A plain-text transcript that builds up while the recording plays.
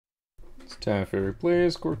It's time for Replay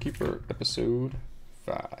Scorekeeper episode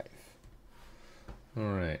 5.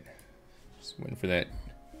 Alright. Just waiting for that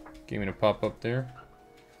gaming to pop up there.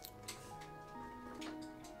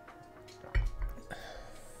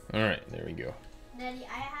 Alright, there we go. Daddy,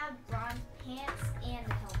 I have bronze pants and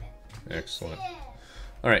a helmet. Excellent.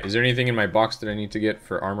 Alright, is there anything in my box that I need to get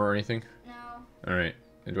for armor or anything? No. Alright.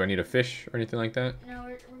 And do I need a fish or anything like that? No,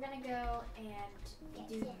 we're gonna go and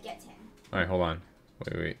get him. Alright, hold on.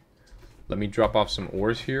 Wait. Let me drop off some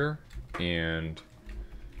ores here and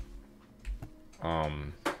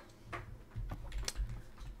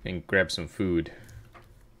grab some food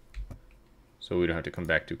so we don't have to come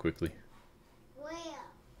back too quickly. Where?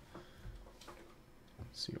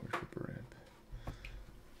 Let's see where's the bread.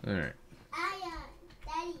 Alright.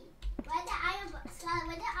 Daddy, when the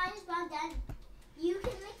iron's bomb done, you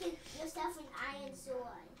can make yourself an iron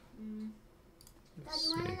sword. Let's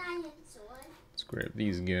You want see. an iron sword? Let's grab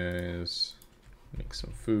these guys. Make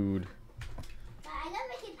some food. But I'm gonna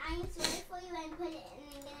make an iron sword for you and put it, and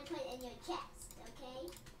I'm gonna put it in your chest, okay?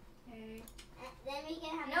 Okay. Then we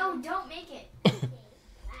can have. No, don't make it. Okay,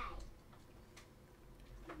 bye.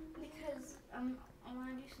 Because I want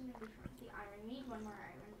to do something different with the iron. We need one more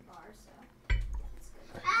iron bar, so that's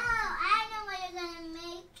good. Oh, I know what you're gonna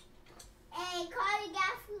make. A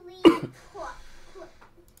cardigaffally pork.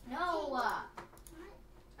 No.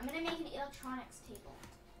 I'm gonna make an electronics table.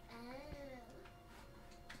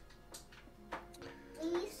 We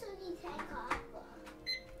used to need 10 copper.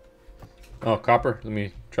 Oh, copper? Let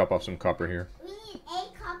me drop off some copper here. We need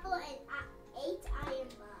 8 copper and 8 iron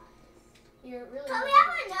bars. You're really. But we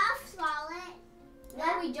have enough, Scarlet.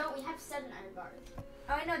 No, we don't. We have 7 iron bars.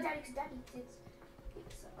 Oh, I know, Daddy. Cause Daddy takes.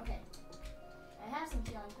 So, okay. I have some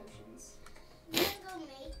healing potions. We're gonna go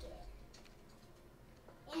make it.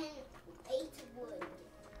 And 8 wood.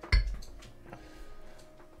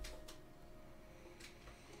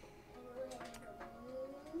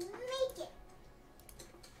 Make it.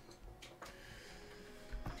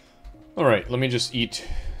 Alright, let me just eat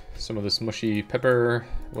some of this mushy pepper,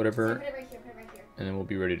 So whatever, put it right here. Put it right here. and then we'll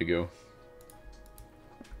be ready to go.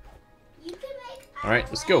 You can make. Alright,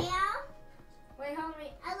 let's go. Wait, hold on.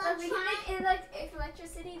 Wait. I Look, we can make an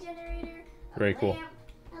electricity generator. a Very cool. lamp,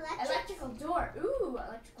 electrical door. Ooh,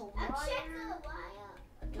 electrical wire.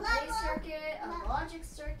 A delay Lever. circuit, a Lever. logic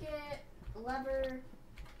circuit, lever,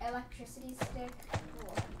 electricity stick.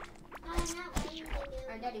 Cool.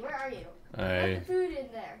 Alright, Daddy, where are you? Put the food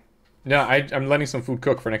in there. No, I'm letting some food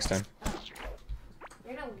cook for next time. Oh.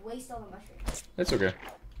 You're gonna waste all the mushrooms. That's okay.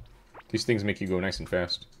 These things make you go nice and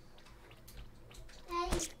fast.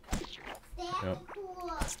 Yep.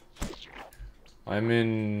 I'm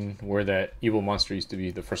in where that evil monster used to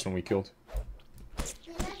be, the first one we killed.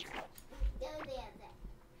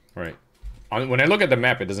 Right. When I look at the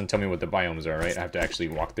map, it doesn't tell me what the biomes are, right? I have to actually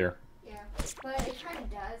walk there. Yeah, but it kind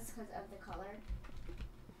of does because of the color.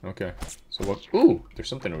 Okay. So what? Ooh, there's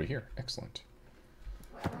something over here. Excellent.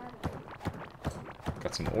 What happened?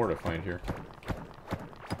 Got some ore to find here.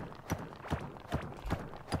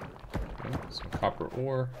 Okay, some copper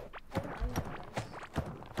ore.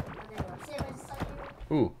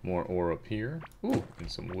 Ooh, more ore up here. Ooh,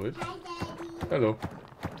 and some wood. Hi, Daddy. Hello.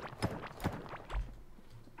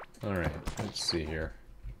 Alright, let's see here.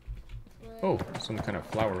 Oh, some kind of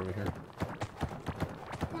flower over here.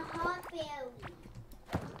 The hot berry.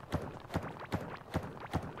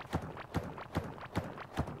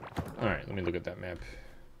 Alright, let me look at that map.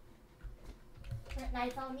 Now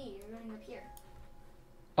you follow me. You're running up here.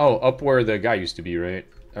 Oh, up where the guy used to be, right?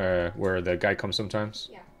 Where the guy comes sometimes?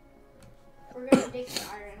 Yeah. We're gonna dig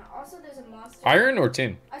for iron. Also, there's a monster. Iron or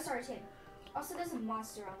tin? Oh, sorry, tin. Also, there's a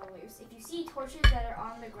monster on the loose. If you see torches that are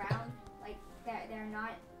on the ground, like that, they're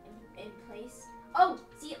not in place. Oh,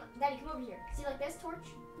 see, Daddy, come over here. See, like this torch.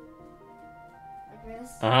 Like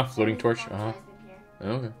this. Uh-huh, floating There's a torch, monster uh-huh. that's been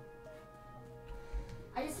here. Okay.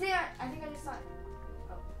 I just saw it.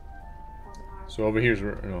 Oh. Wasn't hard. So over here's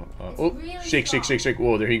where, no, It's oh, really shake, shake, strong. shake, shake.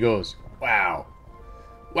 Whoa, there he goes. Wow.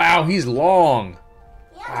 Wow, he's long.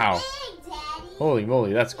 You're Wow. big, Daddy. Holy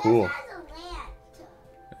moly, that's cool. Just has a lamp.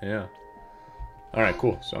 Yeah. Alright,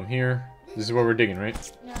 cool. So I'm here. This is where we're digging, right?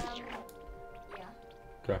 No. Yeah.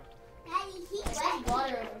 Okay. Daddy, he There's went.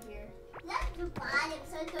 water over here. That's the bottom,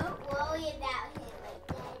 so don't worry about him like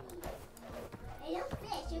Daddy. Hey, don't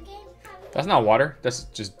fish. You're getting covered. That's not water. That's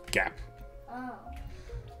just gap. Oh.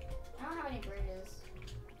 I don't have any bridges.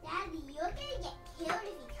 Daddy, you're gonna get killed if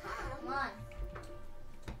you come. Come on.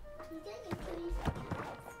 He's gonna get killed if you come.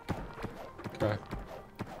 Okay.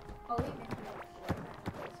 Oh, we've been here before.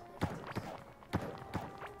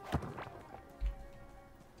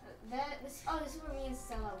 This is where me and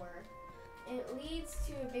Stella were. it leads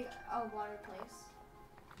to a big water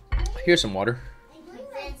place. Here's some water.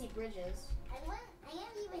 Like fancy bridges. I am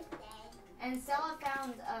even dead. And Stella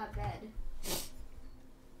found a bed.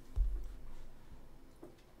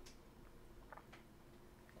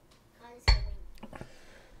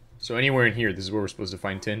 So anywhere in here, this is where we're supposed to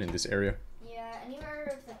find tin in this area. Yeah, anywhere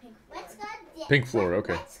with the pink floor. Let's go. Pink floor,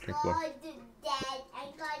 okay. Let's Pink go floor. to Dad.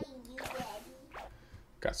 I'm calling you Daddy.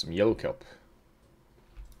 Got some yellow kelp.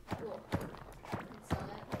 Cool. Sell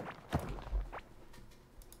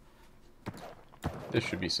that. There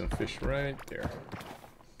should be some fish right there.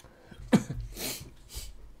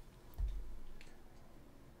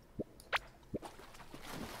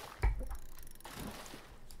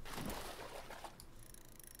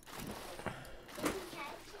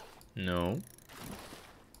 No.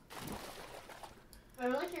 I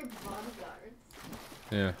like your bodyguards.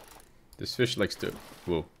 Yeah. This fish likes to...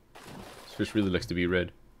 Whoa. This fish really likes to be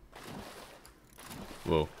red.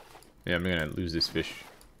 Whoa. Yeah, I'm gonna lose this fish.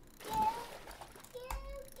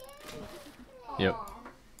 Yep. Aw.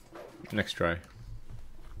 Next try.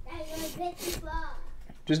 That was a bit too far.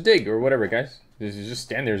 Just dig or whatever, guys. Just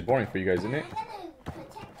stand there is boring for you guys, isn't it? I'm gonna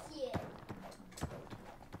protect you.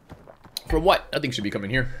 For what? Nothing should be coming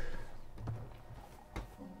here.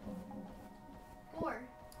 4.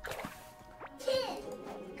 10. 10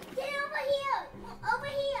 over here. Over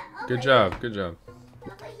here. Over Good job. Good job.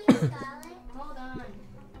 Over here, Scarlet. Hold on.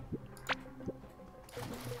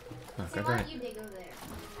 Oh, See, got why that. don't you dig over there?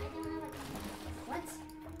 I don't have a... What?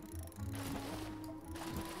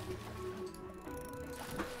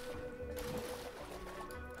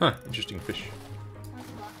 Huh. Interesting fish. Let's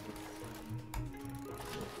block this.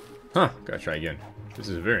 Huh. Gotta try again. This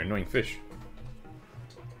is a very annoying fish.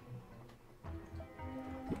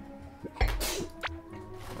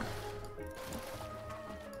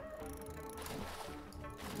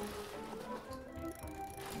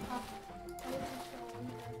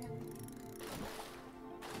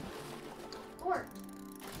 Four.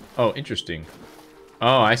 Oh, interesting.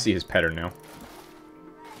 Oh, I see his pattern now.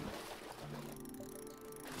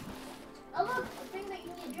 Oh look, the thing that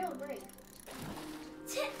you need to drill break.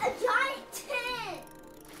 10, a giant 10.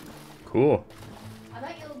 Cool. I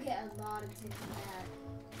bet you'll get a lot of tin from that.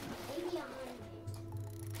 Maybe 100.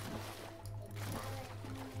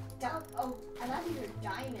 Oh, I thought these were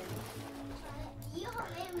diamonds. You hope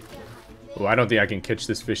maybe we get 100. Well, I don't think I can catch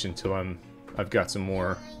this fish until I've got some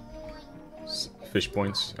more fish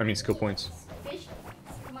points. I mean, skill points. Fish?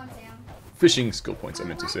 Come on, Sam. Fishing skill points, I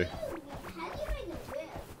meant to say. How do you make a whip?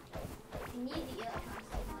 You need the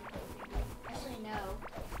electrons. Actually, no.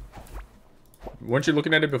 Weren't you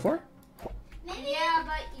looking at it before? Maybe, Yeah,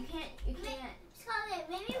 but you can't. Scarlet,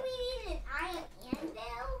 maybe we need an iron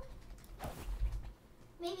anvil?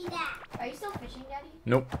 Maybe that. Are you still fishing, Daddy?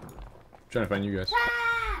 Nope. Trying to find you guys.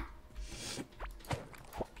 Ah!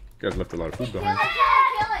 You guys left a lot of food Kill it! behind.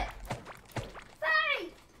 Kill it!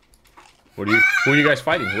 Sorry! Who are you guys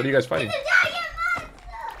fighting? What are you guys fighting? It's a giant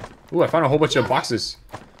monster! Ooh, I found a whole bunch of boxes.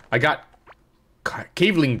 I got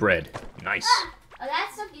caveling bread. Nice. Oh,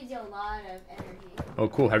 that stuff gives you a lot of energy. Oh,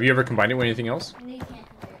 cool. Have you ever combined it with anything else? And you can't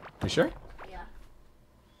compare. You sure? Yeah.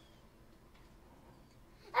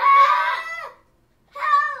 Ah!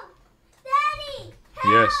 Help! Daddy! Help!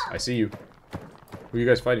 Yes, I see you. Who are you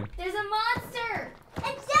guys fighting? There's a monster! A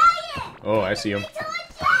giant! Oh, I see him. Delicious!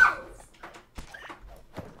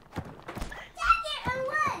 Daddy, and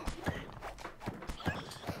one!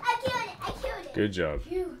 I killed it! Good job.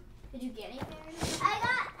 Phew. Did you get anything? I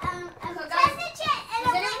got, a So, guys, present chest and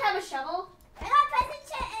Does a anyone lantern. have a shovel? I got present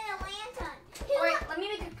chest and a lantern. Alright, let me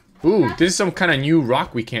make a. Ooh, this is some kind of new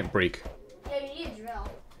rock we can't break. Yeah, you need a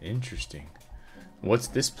drill. Interesting. What's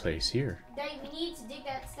this place here? Daddy, we need to dig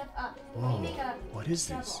that stuff up. Let Whoa, me make a what is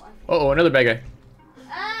this? shovel. Oh, another bad guy.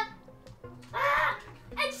 Ah!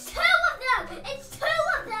 It's two of them! It's two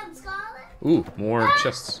of them, Scarlet! Ooh, more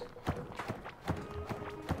chests.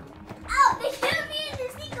 Oh, they killed me in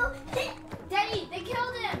the single hit! Daddy, they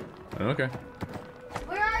killed him! Okay,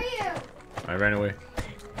 Where are you? I ran away.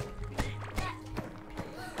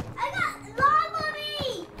 I got lava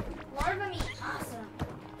meat! Larva meat. Awesome.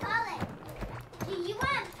 Scarlet, do you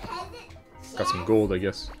want a peasant Got some chest gold, I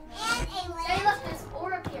guess. and a Daddy, lantern? look, there's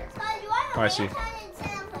ore up here. Scarlet, you want a Oh, I see. lantern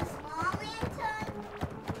instead of a small lantern?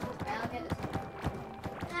 Alright, I'll get this one.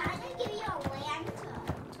 I'm gonna give you a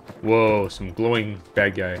lantern. Whoa, some glowing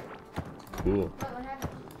bad guy. Cool. What happened?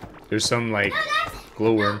 There's some like No, that's...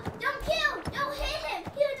 glowworm. No, don't kill! Don't hit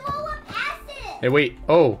him! He'll blow up acid! Hey, wait.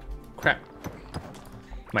 Oh, crap.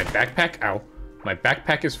 My backpack. Ow. My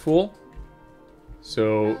backpack is full.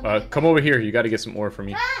 So, come over here. You got to get some ore for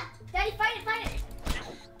me. Ah! Daddy, fight it, fight it!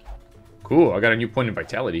 Cool, I got a new point in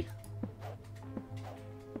vitality.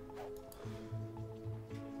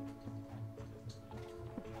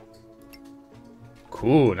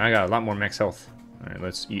 Cool, now I got a lot more max health. Alright,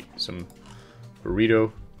 let's eat some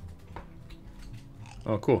burrito.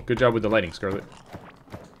 Oh, cool. Good job with the lighting, Scarlet.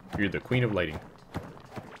 You're the queen of lighting.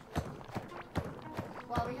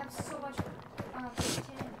 Wow, we have so much tin.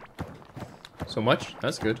 So much?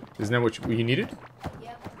 That's good. Isn't that what you needed?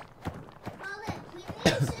 Yep. Scarlet, we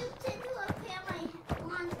need soup to repair my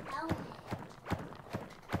blonde helmet.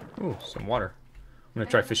 Ooh, some water. I'm gonna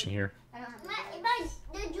try fishing here. I don't have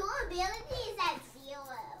The durability is at 0.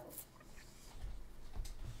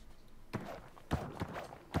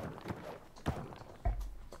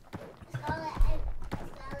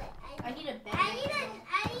 I need a bag.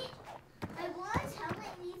 My blonde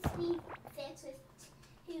helmet needs to be fixed with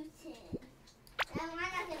 2 tin. And we're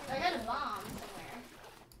not gonna I got a bomb somewhere.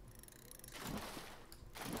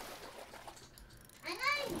 I'm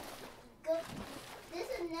gonna go. There's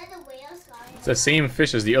another whale, Scarlet. It's the same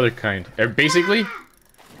fish as the other kind. Basically,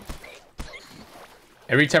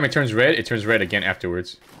 every time it turns red again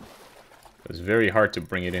afterwards. It's very hard to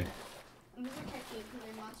bring it in. I'm gonna protect you from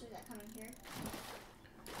the monsters that come in here.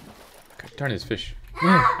 God darn this fish.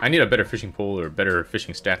 I need a better fishing pole or better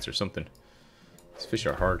fishing stats or something. These fish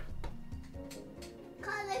are hard.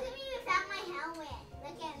 Carl, look at me without my helmet.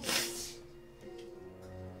 Look at me.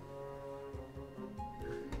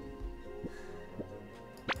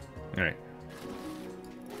 Alright.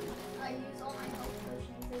 I use all my health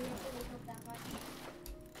potions. They didn't really help that much.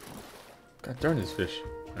 God darn this fish.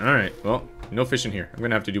 Alright, well, no fishing here. I'm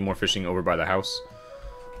gonna have to do more fishing over by the house,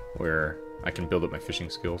 where I can build up my fishing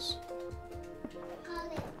skills. Carl,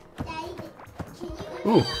 Daddy, can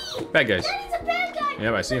you? Ooh, bad guys. Daddy's a bad guy!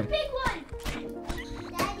 Yeah, I see him. Big one!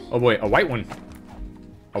 Daddy. Oh boy, a white one.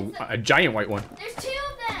 A giant white one. There's 2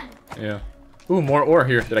 of them! Yeah. Ooh, more ore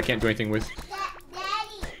here that I can't do anything with.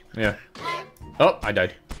 Daddy. Yeah. Oh, I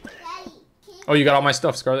died. Daddy. Can you? Oh, you got all my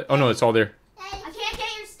stuff, Scarlet. Oh no, it's all there. Daddy. I can't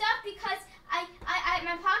get your stuff because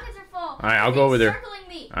my pockets are full. Alright, I'll go over there. Circling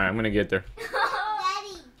me. Alright, I'm gonna get there.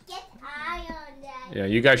 Daddy, get iron, Daddy. Yeah,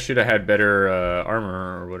 you guys should have had better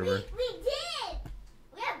armor or whatever. We did.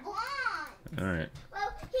 We have blonde. Alright.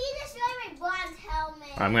 Well, he destroyed my blonde helmet.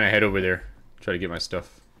 I'm gonna head over there. Try to get my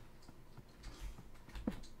stuff.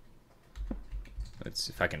 Let's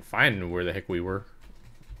see if I can find where the heck we were.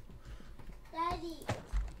 Daddy,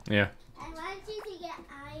 Yeah. I want you to get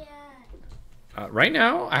iron. Right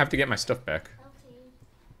now, I have to get my stuff back. Okay.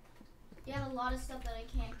 You have a lot of stuff that I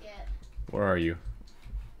can't get. Where are you?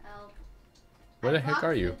 Oh. Where I the heck blocked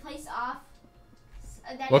are the you? place off.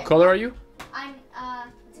 What color are you? I'm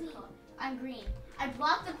what's it called? I'm green. I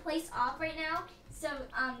blocked the place off right now, so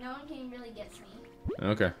no one can really get me.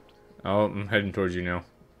 Okay. I'm heading towards you now.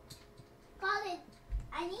 Colin,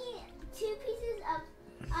 I need 2 pieces of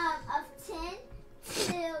tin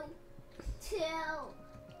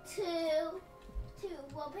to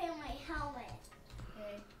repair my helmet.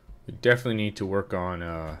 Okay. We definitely need to work on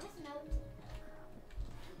Just no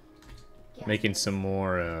Yes. making some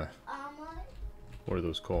more armor. what are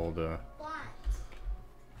those called? What?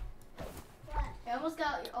 I almost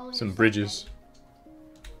got all your Some stuff bridges. ready.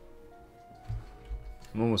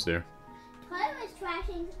 I'm almost there. Colin is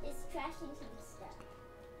trashing some stuff.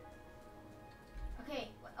 Okay.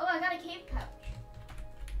 Oh, I got a cave pouch.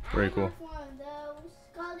 Very I cool. have one of those.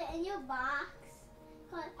 Colin, in your box.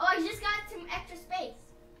 Colin, Oh, I just got some extra space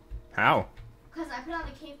How? because I put on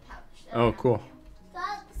the cave pouch. Oh, cool.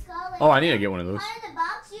 Scarlet. Oh, I need to get one of those. Part of the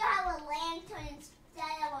box, you have a lantern instead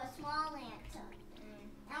of a small lantern.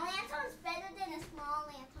 A lantern's better than a small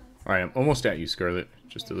lantern. All right, I'm almost at you, Scarlet.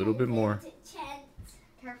 Just a little bit more.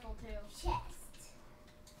 Careful too. Chest.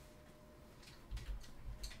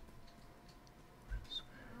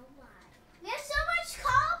 Oh my. There's so much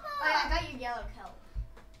copper. Oh, yeah, I got your yellow kelp.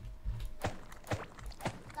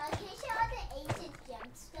 God, can you show all the ancient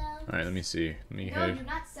gemstones? All right, let me see. Let me No, head. do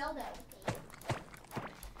not sell that.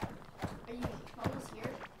 Are you almost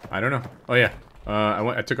here? I don't know. Oh yeah.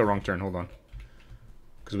 I took a wrong turn. Hold on.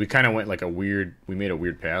 Because we kind of went like we made a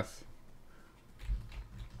weird path.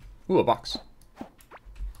 Ooh, a box.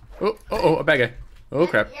 Oh, a bad guy. Oh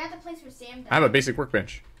crap. You're at the place where Sam died. I have a basic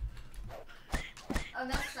workbench. Oh,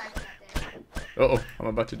 that's side not there. Oh, I'm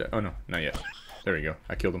about to die. Oh no, not yet. There we go.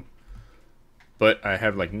 I killed him. But I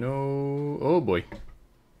have like no. Oh boy.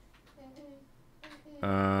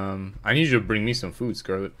 I need you to bring me some food,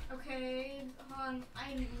 Scarlet. Okay, hold on.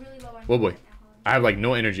 I'm really low on Oh boy. food right now. Hold on. I have like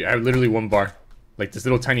no energy. I have literally 1 bar. Like this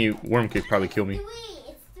little tiny worm could probably kill me. 3.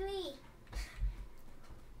 It's 3.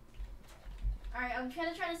 Alright, I'm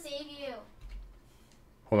trying to save you.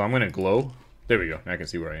 Hold on, I'm gonna glow. There we go. Now I can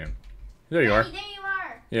see where I am. There you are. Daddy, there you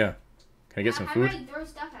are. Yeah. Can I get some How food? do I throw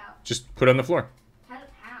stuff out? Just put it on the floor. How?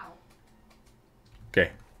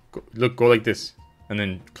 Okay. Look, go like this, and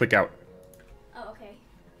then click out. Oh, okay.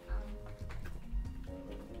 Let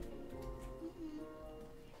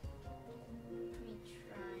me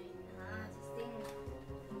try not this thing.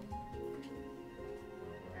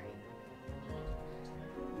 Right.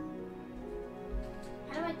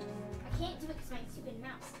 How do I can't do it because my stupid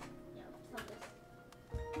mouse. No, focus.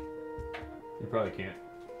 You probably can't.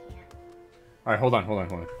 Can't. All right, hold on.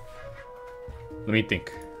 Let me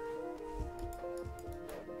think.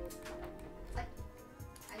 I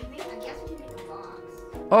guess we can make a box.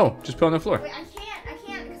 Oh, just put it on the floor. Wait, I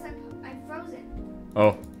can't because I'm frozen.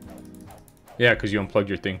 Oh. Yeah, because you unplugged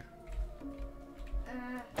your thing. No,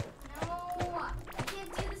 I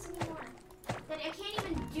can't do this anymore. Daddy, I can't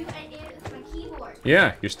even do it with my keyboard.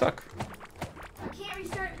 Yeah, you're stuck. I can't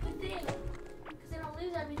restart the thing because then I'll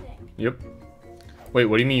lose everything. Yep. Wait,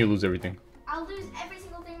 what do you mean you lose everything? I'll lose every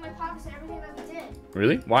single thing in my pockets and everything that we did.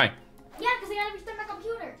 Really? Why? Yeah, because I gotta restart my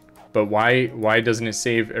computer. But why doesn't it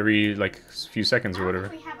save every like few seconds or I don't whatever?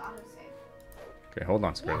 think we have autosave. Okay, hold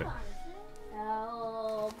on, Scarlet.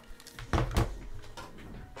 Help.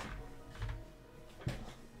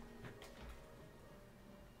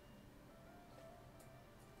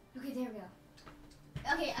 Okay, there we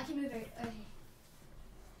go. Okay, I can move it. Okay.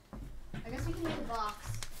 I guess we can make a box.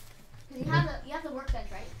 Because you have the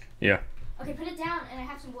workbench, right? Yeah. Okay, put it down and I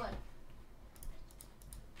have some wood.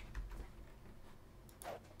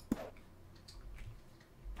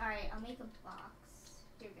 Alright, I'll make a box.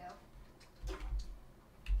 Here we go.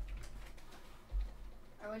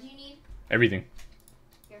 Or what do you need? Everything.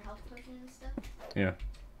 Your health potion and stuff? Yeah.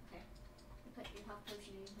 Okay. Put your health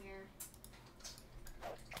potion in here.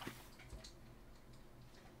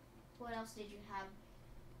 What else did you have?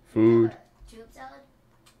 Food. You have a tulip salad?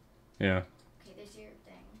 Yeah. Okay, there's your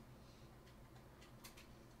thing.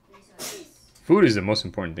 There's Food is the most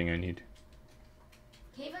important thing I need.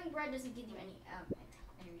 Caving bread doesn't give you any energy.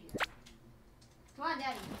 Come on,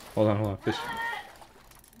 Daddy. Hold on, fish.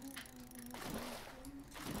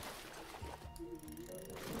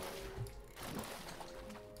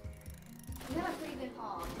 We have a pretty good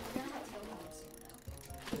haul. We're gonna have to go home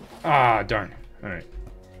soon, though. Ah, darn. All right.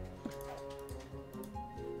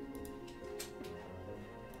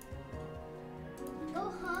 Go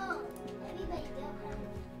home. Everybody go home.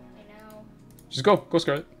 I know. Just go,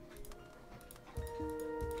 Scarlet.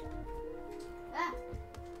 Ah.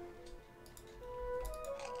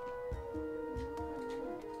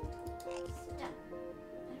 Stop.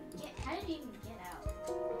 How did you even get out?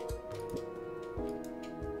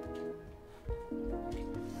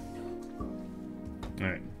 All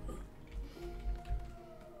right.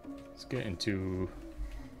 Let's get into.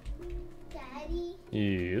 Daddy,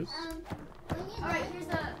 Yes. when you're Alright, done, here's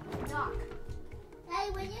the dock.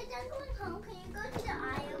 Daddy, when you're done going home, can you go to the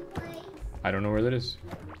iron place? I don't know where that is.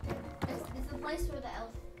 It's the place where the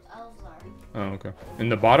elves are. Oh, okay. In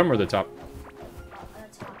the bottom or the top?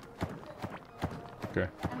 At the top. Okay.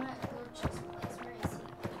 I'm gonna go choose a place. Where is he?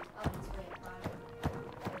 Oh, he's way at the bottom.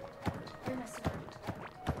 Where's my sword?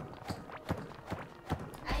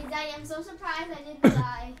 Daddy, I'm so surprised I didn't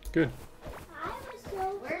die. Good. I was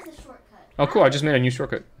so. Where's the shortcut? Oh, cool. I just made a new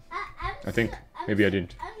shortcut. I'm I think. so- I'm Maybe I so-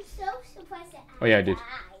 didn't. I'm so surprised that Oh, yeah, I did. died.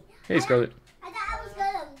 Hey, Scarlet. I thought I was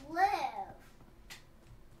gonna live.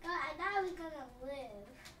 God, I thought I was gonna live.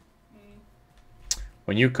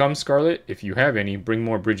 When you come, Scarlet, if you have any, bring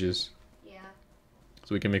more bridges Yeah.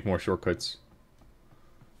 so we can make more shortcuts.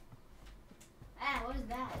 Ah, what is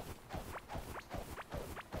that?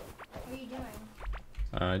 What are you doing?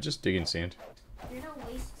 Just digging sand. You're no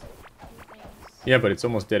waste things. Yeah, but it's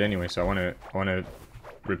almost dead anyway, so I wanna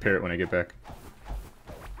repair it when I get back.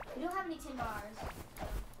 We don't have any tin bars.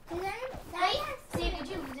 Did Wait, Daddy Steve, did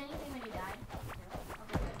you lose anything when you died?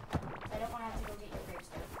 Okay, good. I don't want to have to go get your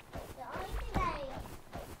gravestone. the only thing that I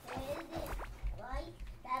didn't like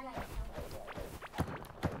that might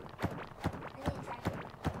I didn't try it.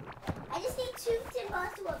 I just need 2 tin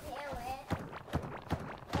bars to repair it.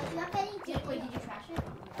 But you have any Wait, did you trash it?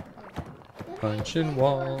 Punching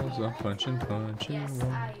walls, I'm punching Yes, walls. I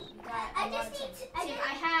got I a lot just of need tin. to- I Steve, just-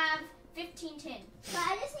 I have 15 tin. But I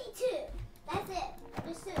just need 2. That's it.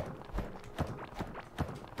 Just 2.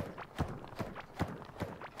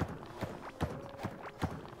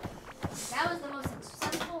 That was the most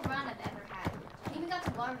successful run I've ever had. We even got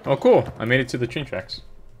to larva Oh, meat. cool. I made it to the train tracks.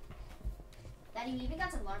 Daddy, we even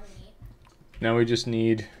got to larva meat. Now we just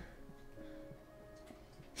need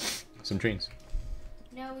some trains.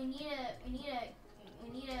 No, we need to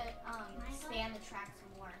expand the tracks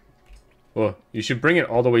more. Well, you should bring it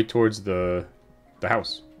all the way towards the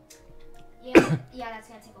house. Yeah, yeah, that's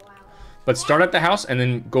gonna take a while though. But start at the house and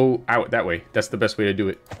then go out that way. That's the best way to do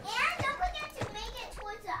it. And don't forget to make it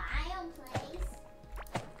towards the iron place.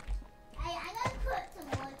 I'm gonna put some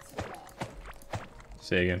wood to it.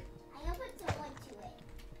 Say again. I'm gonna put some wood to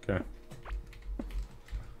it. Okay.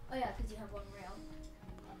 Oh yeah, because you have one rail.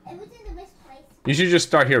 It was in the best place. You should just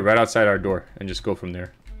start here, right outside our door, and just go from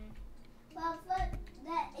there. Well, for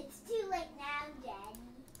that, it's too late now,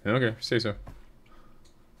 Daddy. Okay, say so.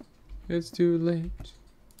 It's too late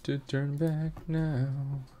to turn back now.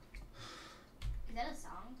 Is that a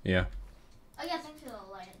song? Yeah. Oh yeah, thanks for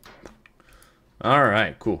the light. All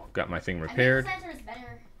right, cool. Got my thing repaired. I think this lantern is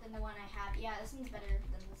better than the one I have. Yeah, this one's better than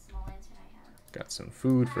the small lantern I have. Got some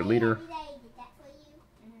food for later. Did I get that for you?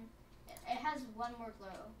 It has one more glow.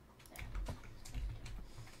 There.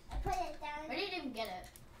 I put it down. Where did you even get it?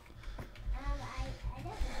 I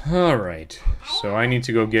don't know. All right. So I need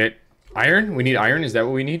to go get iron. We need iron. Is that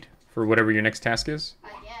what we need for whatever your next task is? I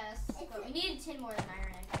guess. But we need 10 more than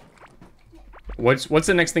iron, I think. What's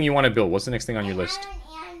the next thing you want to build? What's the next thing on your list?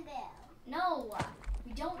 Iron anvil. No!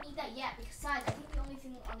 We don't need that yet. Besides, I think the only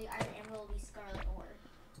thing on the iron anvil will be scarlet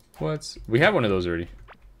ore. We have one of those already.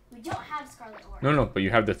 We don't have scarlet ore. No, but you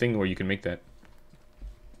have the thing where you can make that.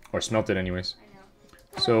 Or smelt it anyways. I know.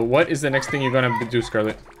 So what is the next thing you're going to do,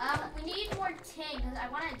 Scarlet? We need more tin because I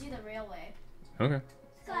want to do the railway. Okay.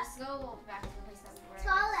 So let's go back to the place that we were.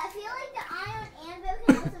 Scarlet, I feel like the iron anvil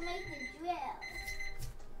can also make the drill.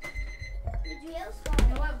 The drill, Scarlet.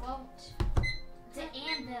 No, it won't. It's an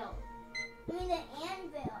anvil. I mean the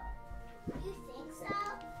anvil. You think so?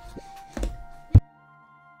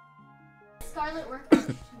 Scarlet workbench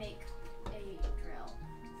to make a drill.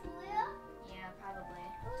 For real? Yeah, probably.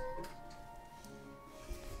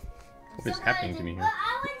 What is happening to me Well, here? I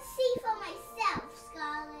want to see for myself,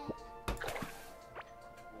 Scarlet.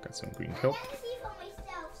 Got some green I kelp. want to see for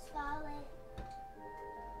myself, Scarlet.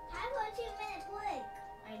 How about a 2-minute break?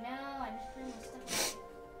 I know, I'm just putting my stuff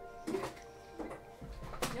away.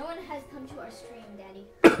 No one has come to our stream, Daddy.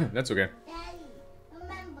 That's okay. Daddy,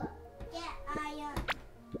 remember, get iron.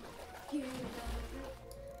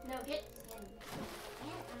 No, get 10.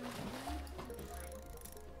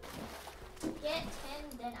 And Get 10,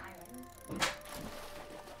 then iron.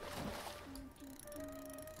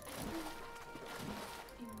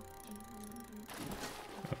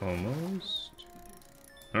 Almost.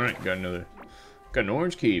 All right, got an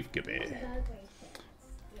orange cave. Give it.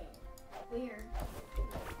 Weird.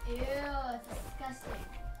 Ew, it's disgusting.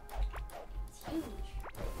 It's huge.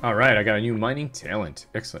 All right, I got a new mining talent.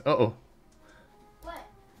 Excellent. Uh-oh. What?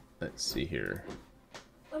 Let's see here.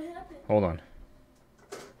 What happened? Hold on.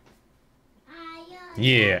 iron.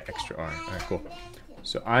 Yeah, extra iron. All right, cool.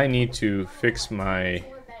 So I need to fix my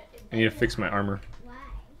armor. Why?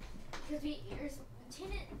 Because there's tin,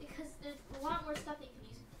 because there's a lot more stuff that you can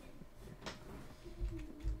use with tin.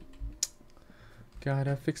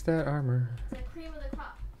 Gotta fix that armor. It's the cream of the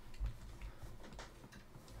crop.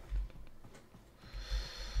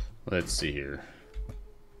 Let's see here.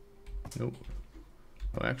 Nope.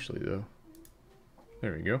 Oh, actually, though.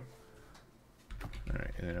 There we go. All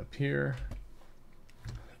right, and then up here.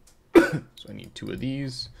 So I need 2 of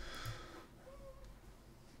these.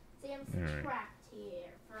 See, I'm All right. subtract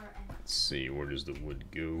here for an Let's see, where does the wood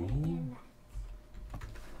go?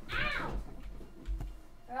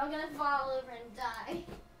 We're all gonna fall over and die.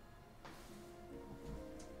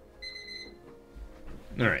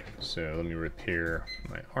 All right, so let me repair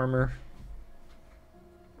my armor.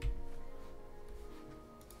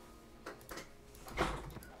 Oh,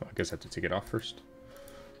 I guess I have to take it off first.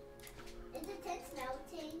 Is the tin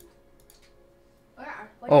smelting?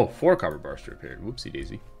 Oh, 4 copper bars to repair. Whoopsie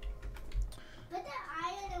daisy. Put the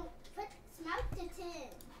iron, smelt the tin.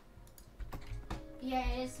 Yeah,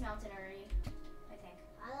 it is smelted already, I think.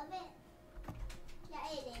 All of it?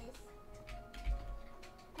 Yeah, it is.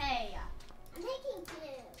 Hey, I'm taking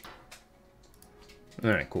 2.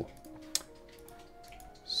 All right, cool.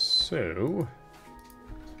 So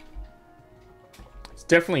it's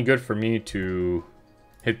definitely good for me to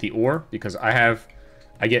hit the ore because I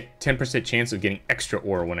get 10% chance of getting extra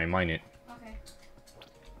ore when I mine it. okay.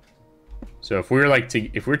 So if we're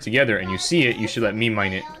if we're together and you see it, you should let me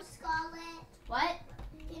mine it. Whales, Scarlet. What?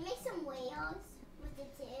 Can you make some whales with the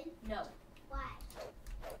tin? No. Why?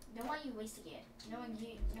 Don't want you wasting it. Knowing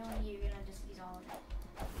you're gonna just use all of it.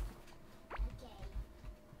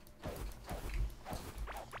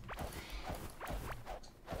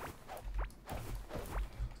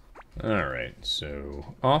 Okay. All right,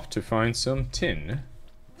 so off to find some tin.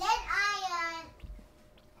 Then iron.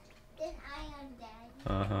 Then iron,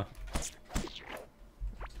 Dad. Uh-huh.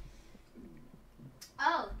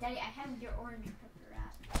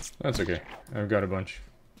 That's okay. I've got a bunch.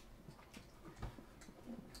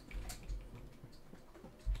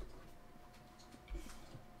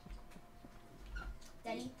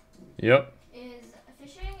 Daddy, Yep. is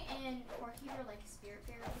fishing and Porkeeper like Spirit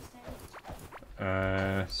Fair this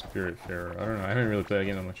time? Spirit Fair. I don't know. I haven't really played that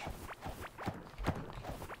game that much.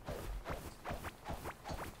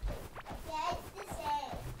 Yeah, it's the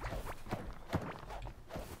same.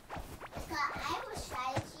 Scott, I have a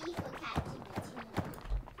strategy for catching the team.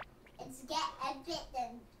 It's get a bit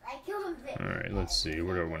then like a bit. Alright, let's see.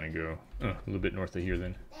 Where do I want to go? Oh, a little bit north of here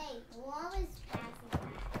then. Hey, one is passing by.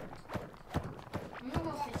 I'm gonna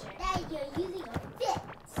go fishing. Dad, you're using a fit.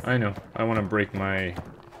 I know. I want to break my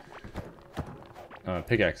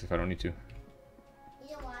pickaxe if I don't need to. You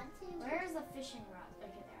don't want to? Where is the fishing rod?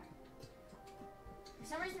 Okay, there. For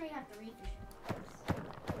some reason, we have 3 fishing rods.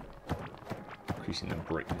 Increasing the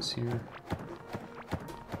brightness here.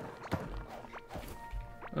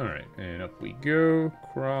 Alright, and up we go.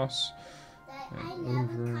 Cross. Dad, I And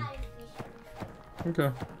never over. caught a fish.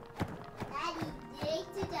 Okay. Daddy,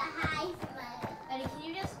 direct to the hive mud. Daddy, can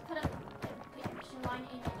you just put a fishing line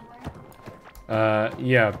in anywhere?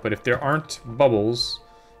 Yeah, but if there aren't bubbles,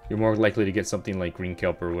 you're more likely to get something like green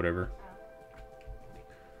kelp or whatever.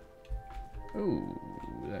 Oh,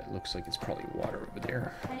 that looks like it's probably water over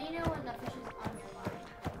there. How do you know when the fish is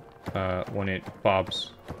on your line? When it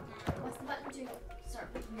bobs. What's the button to start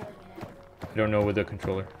reeling it in? I don't know with the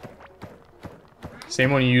controller.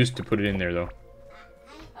 Same one you used to put it in there, though.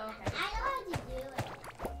 Oh, okay. I know how to do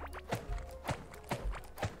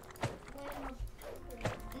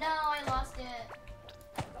it. No, I lost it.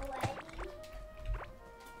 Already.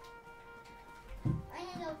 I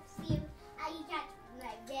don't know if I can catch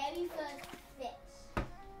my very first fish.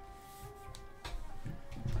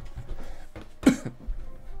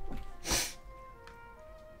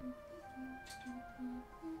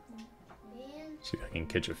 Man, See if I can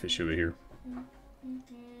catch a fish over here. I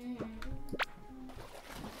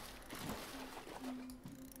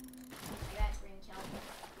got green kelp.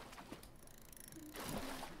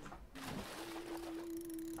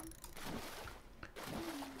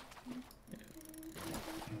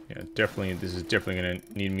 Yeah, definitely. This is definitely gonna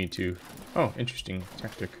need me to. Oh, interesting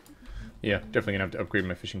tactic. Yeah, definitely gonna have to upgrade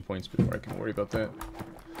my fishing points before I can worry about that.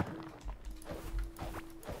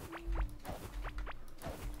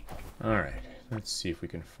 All right, let's see if we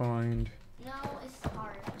can find No, it's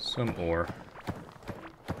hard. some ore.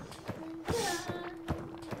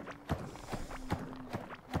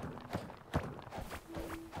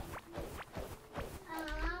 man,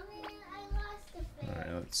 I lost a All fish.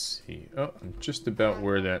 right, let's see. Oh, I'm just about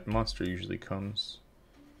where that monster usually comes,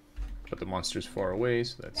 but the monster's far away,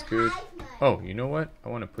 so that's The good. hive mud. Oh, you know what? I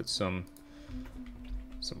want to put some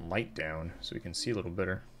light down so we can see a little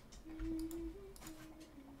better.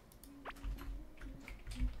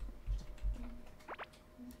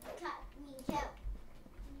 Cut me kelp.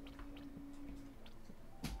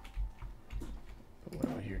 Put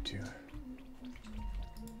one over here too.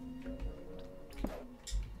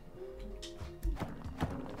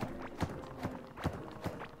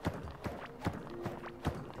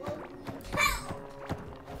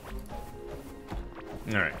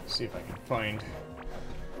 All right, see if I can find.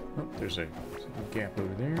 Oh, there's a gap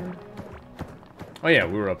over there. Oh yeah,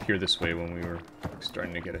 we were up here this way when we were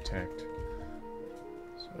starting to get attacked.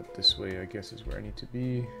 So up this way, I guess, is where I need to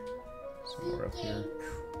be. Somewhere up here.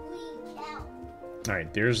 Green kelp. All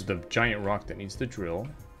right, there's the giant rock that needs the drill.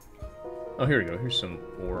 Oh, here we go. Here's some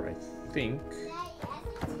ore, I think. Daddy, I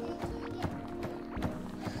think you get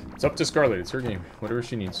It's up to Scarlet. It's her game. Whatever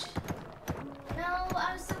she needs. No,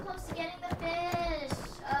 I was so close to getting the fish.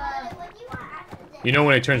 Scarlet, what do you want after this? You know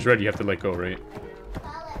when it turns red, you have to let go, right?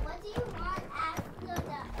 Scarlet, what do you want after the tin?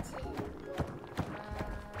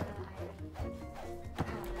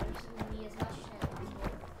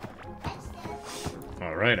 That's the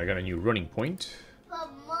All right, I got a new running point. for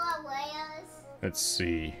more layers. Let's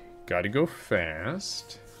see. Gotta go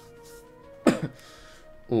fast.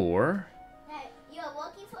 Or Hey, you're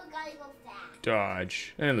working for gotta go fast.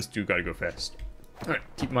 dodge. And let's do gotta go fast. All right,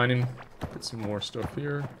 keep mining. Put some more stuff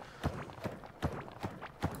here.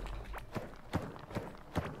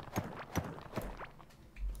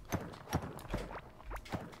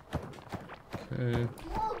 Okay.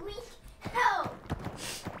 More green kelp.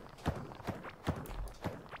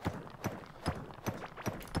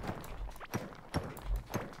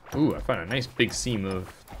 Ooh, I found a nice big seam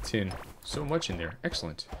of tin. So much in there.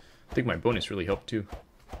 Excellent. I think my bonus really helped too.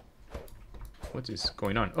 What is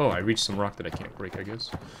going on? Oh, I reached some rock that I can't break, I guess.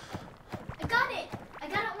 I got it. I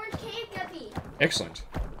got an orange cave guppy. Excellent.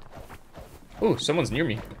 Oh, someone's near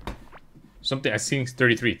me. Something I seen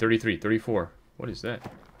 33, 33, 34. What is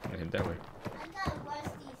that? I'm gonna head that way. I thought it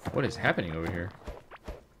was these. What is happening over here?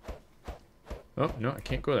 Oh, no, I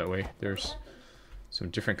can't go that way. There's some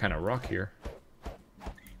different kind of rock here.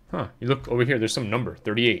 Huh, you look over here, there's some number.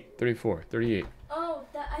 38, 34, 38. Oh,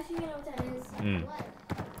 I think I know what that is. Mm. What?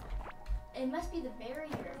 It must be the barrier.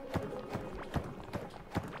 The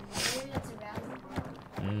barrier that's around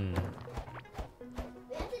it. Mm.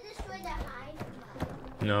 We have to destroy the hive.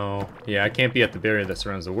 No. Yeah, I can't be at the barrier that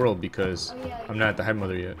surrounds the world because Oh, yeah, I'm not at the Hive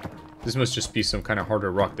Mother yet. This must just be some kind of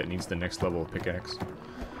harder rock that needs the next level of pickaxe. Can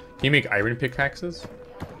you make iron pickaxes?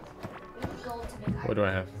 We need gold to make What do I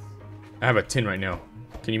have? I have a tin right now.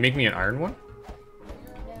 Can you make me an iron one?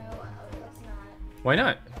 No, let's not. Why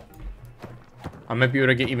not? I might be able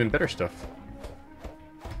to get even better stuff.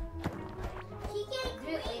 He can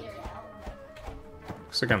Do it later.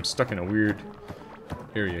 Looks like I'm stuck in a weird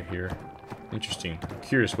area here. Interesting. I'm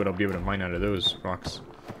curious what I'll be able to mine out of those rocks.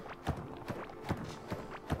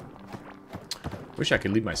 Wish I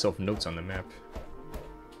could leave myself notes on the map.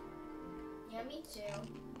 Yeah, me too.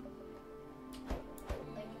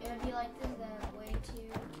 Like, it would be like this the way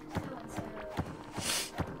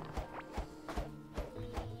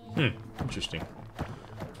to... Interesting.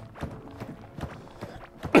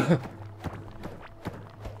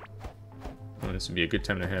 Oh, this would be a good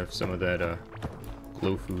time to have some of that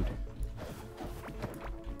glow food.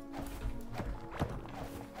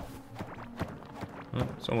 Oh,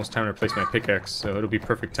 it's almost time to replace my pickaxe, so it'll be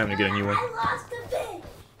perfect time to get a new one. I lost the fish.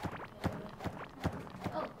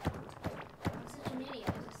 Oh. I'm such an idiot.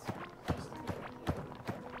 I just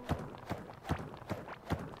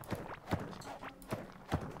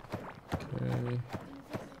Okay.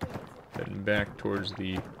 Heading back towards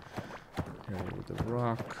the area with the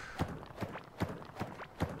rock.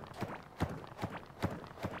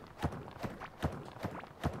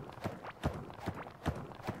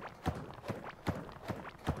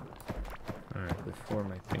 Alright, before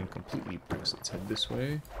my thing completely breaks, let's head this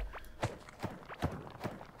way.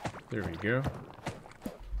 There we go.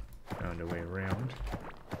 Found a way around.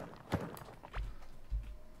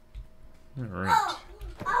 Alright. Oh,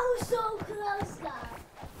 I was so close, guys.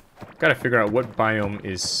 Gotta figure out what biome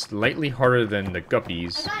is slightly harder than the I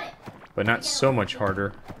guppies, got it. but not so much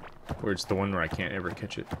harder, where it's the one where I can't ever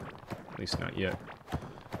catch it. At least not yet.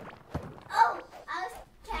 Oh, I was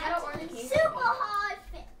gotta order catching case. super hard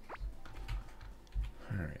fish.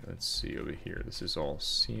 Alright, let's see over here. This is all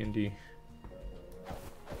sandy.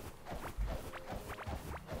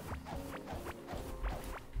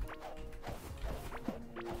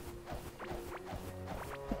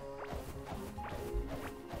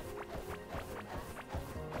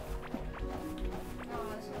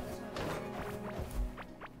 Oh, this one.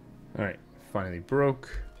 Alright, finally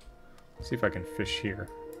broke. Let's see if I can fish here.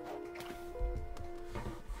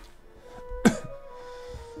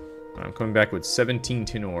 I'm coming back with 17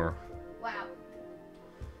 tin ore. Wow.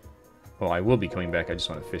 Well, I will be coming back. I just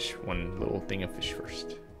want to fish one little thing of fish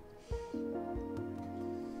first.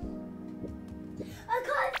 I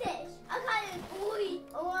caught a fish. I caught an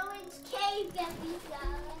orange cave guppy,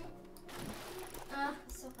 guys.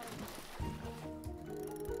 It's so funny.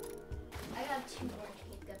 I got 2 more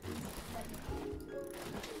cave guppies.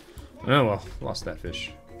 Oh well, lost that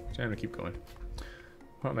fish. Time to keep going.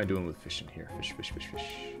 What am I doing with fishing here? Fish, fish, fish,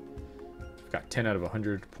 fish. Got 10 out of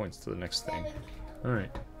 100 points to the next thing.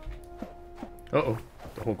 Alright. Uh-oh.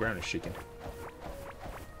 The whole ground is shaking.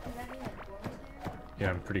 Does that mean that Gorm's there? Yeah,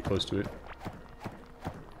 I'm pretty close to it.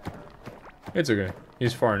 It's okay.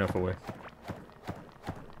 He's far enough away.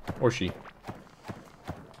 Or she. I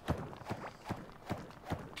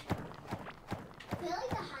feel like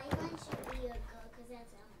the hive one should be a go because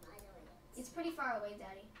that's I know it is. It's pretty far away,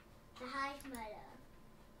 Daddy. The hive mother.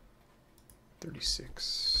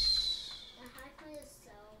 36. The hive mother is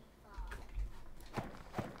so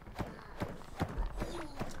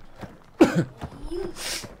far.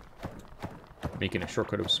 Making a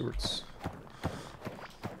shortcut of sorts.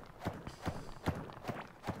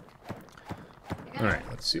 Alright,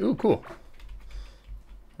 let's see. Oh, cool.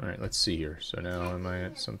 Alright, let's see here. So now am I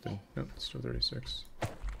at something? Nope, it's still 36.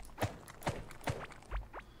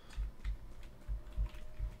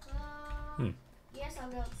 Yes,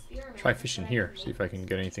 I'll go experiment. Try fishing here. See if I can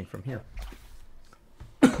get anything from here.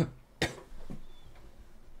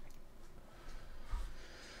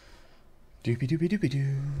 Doobie doobie doobie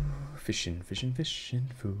doo. Fishing, fishing, fishing,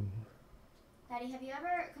 foo. Daddy, have you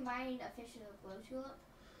ever combined a fish with a glow tulip?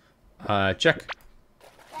 Check.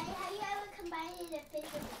 Daddy, have you ever combined a fish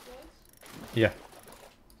with a fish? Yeah.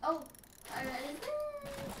 Oh,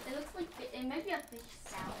 it looks like it might be a fish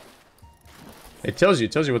salad. It tells you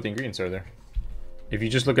what the ingredients are there. If you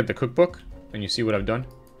just look at the cookbook and you see what I've done.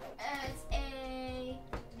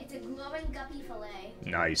 It's a glowing guppy fillet.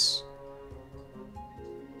 Nice.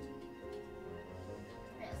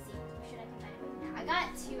 Right, let's see. Should I combine it with now? I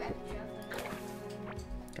got 2 extra.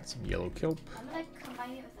 Got some yellow kelp. I'm gonna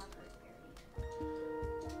combine it with berry.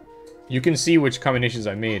 You can see which combinations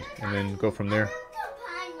I made and then go from there. I'm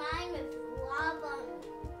gonna combine mine with lava.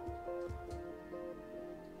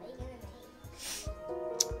 What are you gonna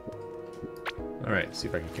make? Alright, see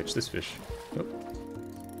if I can catch this fish. Oh.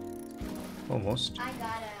 Almost. I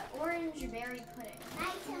got a orange berry pudding.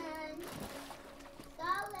 My turn.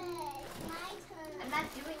 Scarlet, my turn. I'm not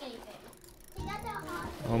doing anything. You got the hot.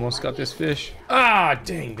 Almost got this fish. Ah,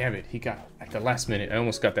 dang, damn it. He got, at the last minute, I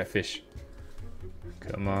almost got that fish.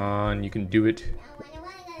 Come on, you can do it. Now, what am I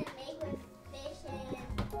gonna make with fish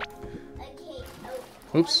and a cake?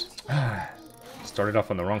 Oh, Oops. Ah, started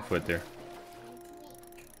off on the wrong foot there.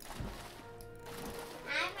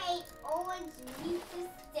 I made orange meat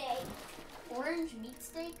steak Orange meat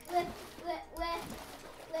steak? with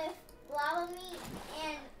lava meat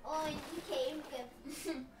and orange cake. It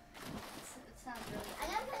sounds really I'm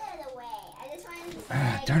gonna put it away. I just wanted to see Ah,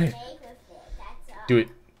 what I darn can it. make with it. That's all. Do it.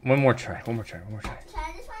 One more try. One more try. One more try. So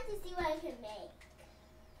I just wanted to see what I can make.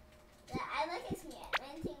 I like this meat.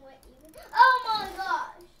 Anything what even. Oh my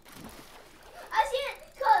gosh! I see it.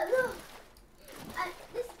 God, look.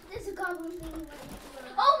 There's a goblin thing.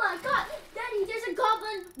 Oh my god! Daddy, there's a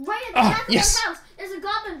goblin right at the Ah, back of yes. our house! There's a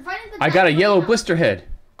goblin right at the I back got a of our yellow house. blister head.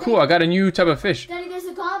 Cool, I got a new type of fish. Daddy, there's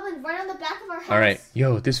a goblin right on the back of our house. Alright,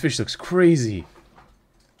 yo, this fish looks crazy.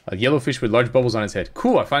 A yellow fish with large bubbles on its head.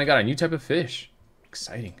 Cool, I finally got a new type of fish.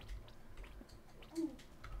 Exciting.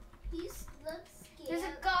 These look scary. There's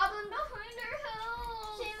a goblin behind our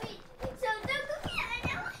house. Should we? So don't go behind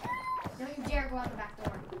our house. Don't you dare go out the back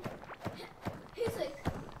door. He's like,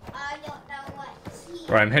 I don't know what he.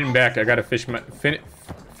 Alright, I'm heading back. I gotta fix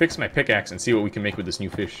my pickaxe and see what we can make with this new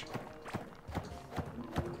fish.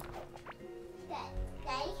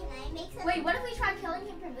 Daddy, can I make some? Wait, what if we try killing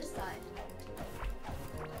him from this side?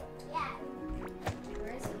 Yeah.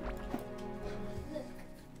 Where is he? Look.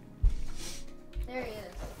 There he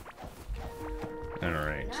is.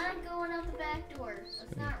 Alright. Not going out the back door. Let's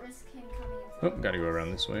not risk him coming Oh, inside. gotta go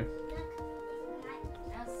around this way.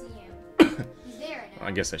 I don't see him. He's there now.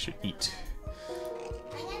 I guess I should eat. I'm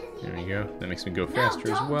gonna see There if we I go. That makes me go No, faster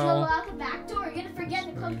don't as go well. out the back door. You're gonna forget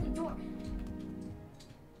to close the door.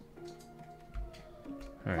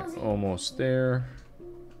 Alright, almost there.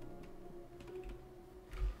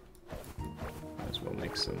 Might as well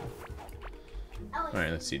make some. Oh,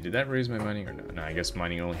 Alright, let's see. Did that raise my mining or no? No, I guess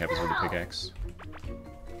mining only happens with the pickaxe.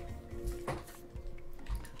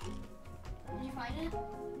 Did you find it?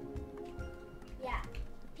 yeah.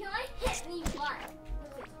 He only hit me once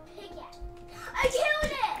with his pickaxe. I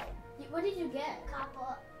killed it! What did you get?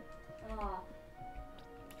 Couple. Oh.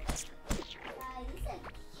 You said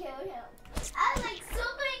killed him. I was like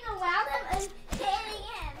circling around him and hitting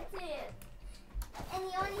him too. And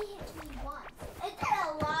he only hit me once. It did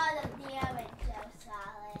a lot of damage though,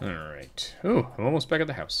 Scarlet. Alright. Oh, I'm almost back at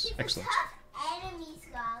the house. He's Excellent. a tough enemy,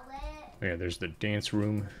 Scarlet. Yeah, there's the dance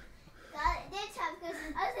room. Scarlet, they're tough because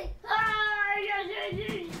I was like, ah, yeah, yeah,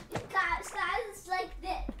 yeah. Scarlet's like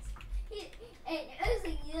this. And I was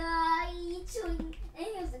like, yeah, and he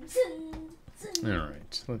was like, chung, chung.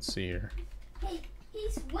 Alright, let's see here.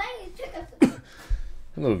 He's wearing his pickup.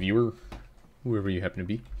 Hello, viewer. Whoever you happen to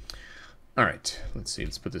be. Alright, let's see.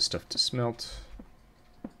 Let's put this stuff to smelt.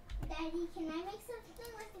 Daddy, can I make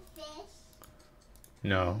something with the fish?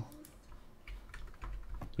 No.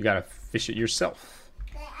 You gotta fish it yourself.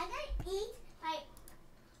 But I'm gonna eat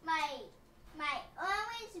my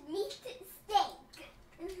orange meat steak.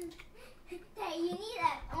 Daddy, you need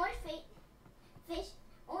an orange fish,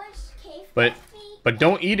 orange cave. But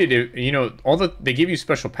don't eat it. You know, they give you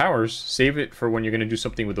special powers. Save it for when you're gonna do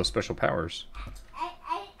something with those special powers. I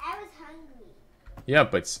was hungry. Yeah,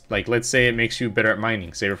 but like, let's say it makes you better at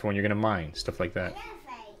mining. Save it for when you're gonna mine. Stuff like I'm that. gonna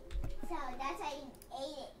fight. So that's why I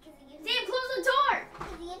ate it. Because it gives Sam, close the door!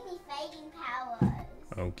 me fighting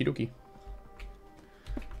powers. Okie dokie.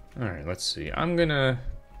 Alright, let's see. I'm gonna...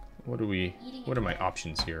 What are my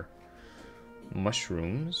options here?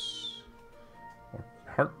 Mushrooms. Or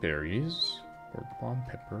heartberries. Or bomb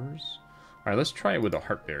peppers. Alright, let's try it with a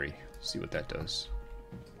heartberry. See what that does.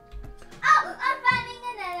 Oh, I'm finding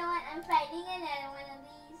another one. I'm finding another one of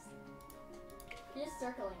these. You're just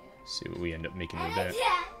circling it. See what we end up making with And that.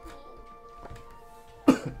 attack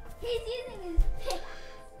me. He's using his pick.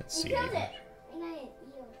 Let's He see. killed it. And I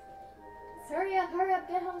Hurry up,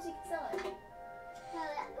 get home so you can sell it.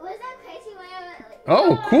 was that crazy when I went like,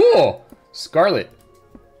 Oh, cool! Scarlet.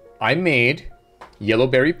 I made yellow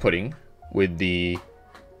berry pudding with the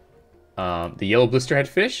yellow blisterhead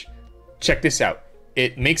fish. Check this out.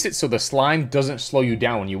 It makes it so the slime doesn't slow you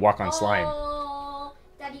down when you walk on slime. Oh,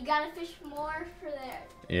 Dad, you gotta fish more for that.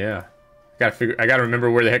 Yeah. I gotta remember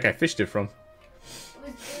where the heck I fished it from.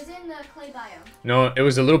 It was in the clay biome. No, it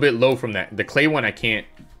was a little bit low from that. The clay one I can't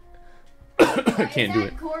I can't do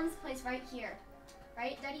it. Gorm's place right here.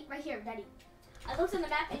 Right, Daddy? Right here, Daddy. I looked on the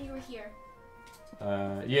map and you were here.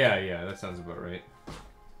 Yeah, that sounds about right.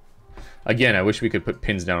 Again, I wish we could put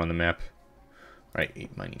pins down on the map. Alright,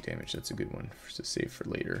 8 mining damage. That's a good one to save for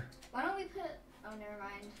later. Why don't we put... Oh, never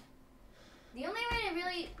mind. The only way to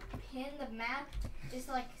really pin the map is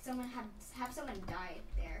to, like, someone have someone die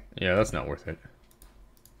there. Yeah, that's not worth it.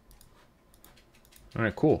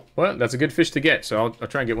 Alright, cool. Well, that's a good fish to get, so I'll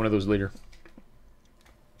try and get one of those later.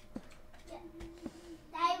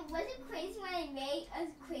 That wasn't crazy when I made a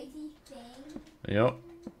crazy thing. Yep.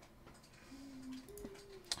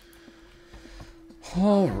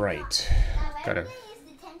 Alright. Gotta... Is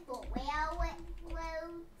the temple railroads?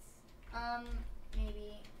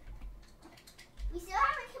 Maybe. We still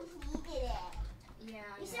haven't completed it. Yeah.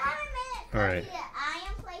 We still haven't made it Alright. to the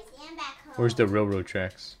iron place and back home. Where's the railroad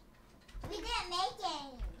tracks? We didn't make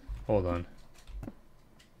any. Hold on.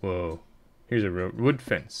 Whoa. Here's a wood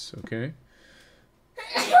fence, okay?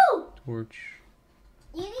 Torch.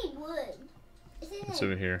 You need wood. It's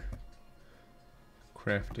over here.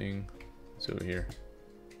 Crafting. It's over here.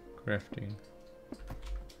 Crafting.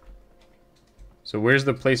 So where's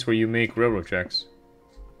the place where you make railroad tracks?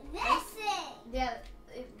 This thing. Yeah,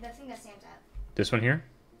 the thing that stands out. This one here?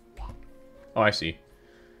 Yeah. Oh, I see.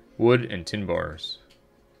 Wood and tin bars.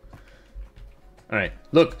 Alright,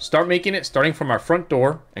 look, start making it starting from our front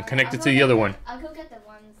door and connect it to the other one. I'll go get the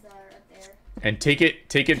ones that are up there. And take it Can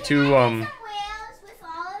to I get some rails with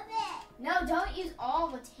all of it? No, don't use all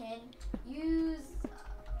the tin. Use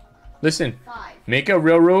Listen, 5. make a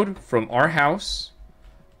railroad from our house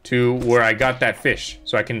to where I got that fish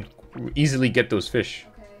so I can easily get those fish.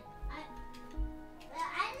 Okay.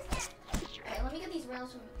 I just Alright, let me get these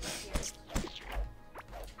rails from up here.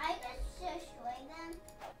 I just destroy them.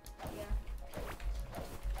 Yeah.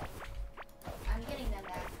 I'm getting them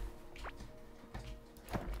back.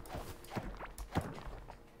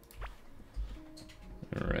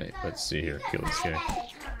 Alright, let's see here. Kill this Five guy. at a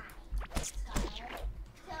time, Skylar.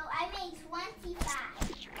 So I made 25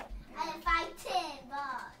 out of 5 tin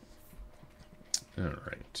balls.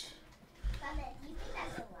 Alright. Scarlett, do you think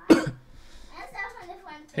that's a lot? I'm starting from the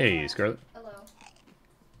front door. Hey, Scarlet. Hello.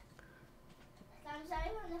 I'm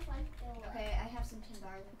starting from the front door. Okay, I have some tin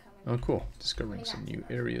bars. I'm coming. Oh, cool. Discovering some new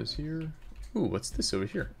areas here. Ooh, what's this over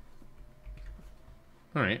here?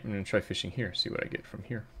 Alright, I'm going to try fishing here. See what I get from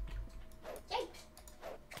here. Yay.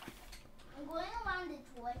 I'm going around the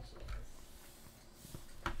torches.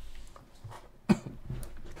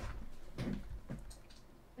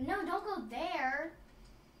 No, don't go there.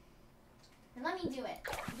 And let me do it.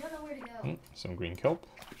 I don't know where to go. Some green kelp.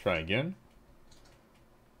 Try again.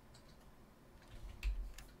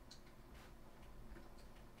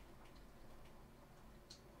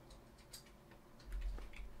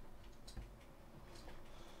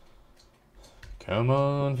 Come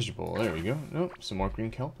on, fishing pole. There we go. Nope, some more green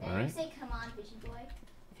kelp. Did you Alright. say come on, fishy boy?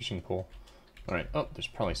 Fishing pole. Alright. Oh, there's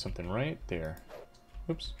probably something right there.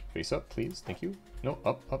 Oops. Face up, please. Thank you. No,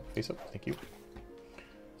 up, face up. Thank you.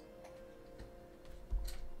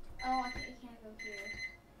 Oh, I think you can't go here.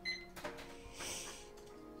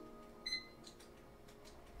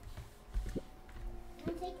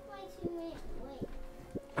 I'm taking my 2-minute break.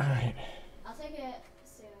 Alright. I'll take it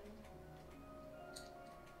soon.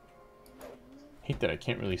 Hate that I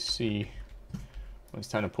can't really see when it's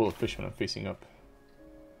time to pull a fish when I'm facing up.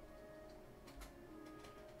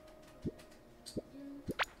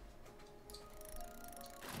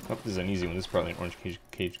 Oh, this is an easy one. This is probably an orange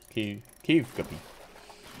cave guppy.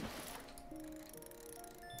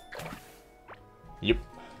 Yep,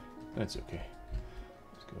 that's okay.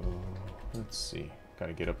 Let's go. Let's see.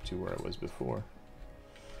 Gotta get up to where I was before.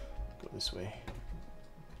 Go this way.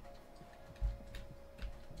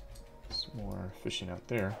 Some more fishing out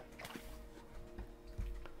there.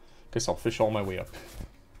 Guess I'll fish all my way up.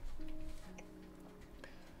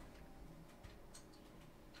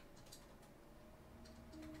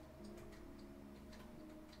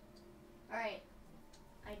 Alright.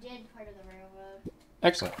 I did part of the railroad.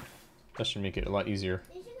 Excellent. That should make it a lot easier.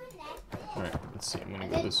 Did you connect it? Alright, let's see. I'm I gonna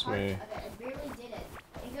did go this part way. of it. I barely did it.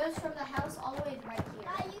 It goes from the house all the way to right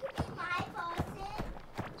here. You can be my person.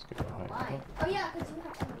 Let's go behind. Why? Oh yeah, because you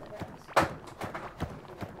have some of the rails.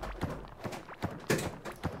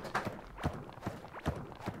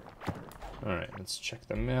 let's check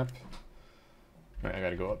the map. Alright, I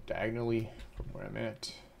gotta go up diagonally from where I'm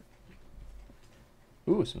at.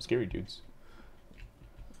 Ooh, some scary dudes.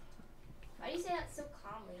 Why do you say that so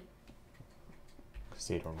calmly? Because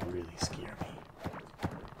they don't really scare me.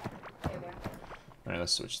 There we go. Alright,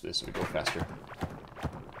 let's switch this so we go faster.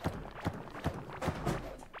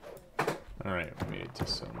 Alright, we made it to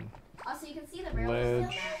some... Also, you can see the railroad.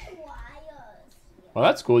 Ledge. Well,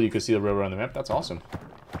 that's cool. You can see the railroad on the map. That's awesome.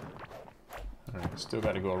 Alright, still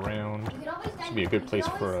got to go around. You could always This would be a good place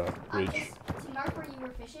for a bridge. Just to mark where you were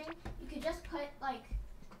fishing, you could just put like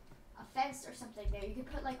a fence or something there. You could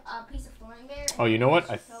put like a piece of flooring there. Oh, you know what?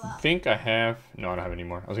 I fill up. think I have... No, I don't have any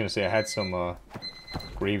more. I was going to say I had some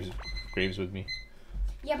graves with me.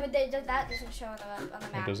 Yeah, but that doesn't show on the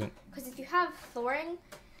map. It doesn't? Because if you have flooring...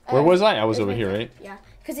 Where was I? I was it's over here, right? Yeah.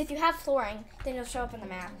 Because if you have flooring, then it'll show up on the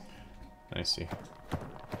map. I see.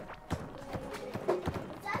 That's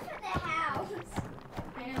for the house.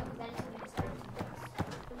 I know, because that is what it starts.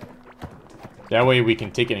 That way we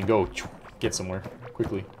can take it and go get somewhere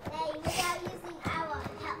quickly. Hey, without using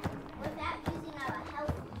our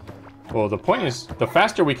help. Well, the point is, the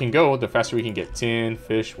faster we can go, the faster we can get tin,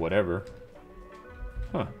 fish, whatever.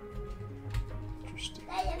 Huh. Interesting.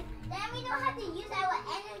 Then we don't have to use our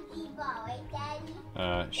energy ball, right, Daddy?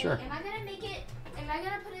 Sure. Am I gonna make it? Am I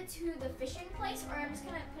gonna put it to the fishing place, or I'm just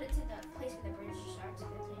gonna put it to the place where the bridge starts in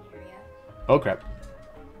the tin area? Oh, crap.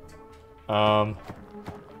 What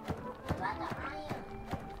about the iron?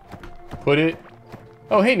 Put it...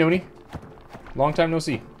 Oh, hey, Noni. Long time no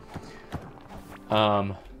see.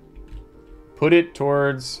 Put it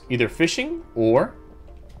towards either fishing or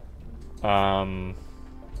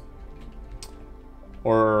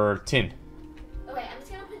tin. Okay, I'm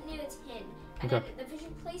just gonna put it near the tin, and Okay. then the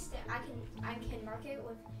fishing place that I can mark it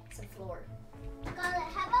with some floor. How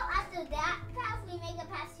about after that path, we make a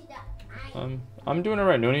path to the iron? I'm doing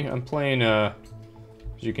alright, Noni. I'm playing, as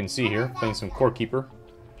you can see here, playing some Core Keeper.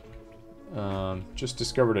 Just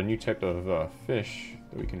discovered a new type of fish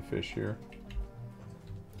that we can fish here.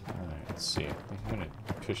 Alright, let's see. I'm gonna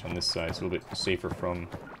fish on this side. It's a little bit safer from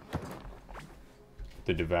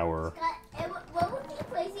the Devourer. What would be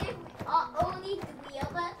crazy if only three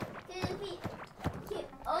of us?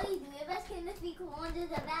 Only three of us can this be cool under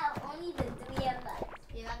the battle? Only the three of us.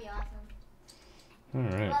 Yeah, that'd be awesome.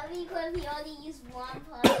 Alright. What would be cool if we only use one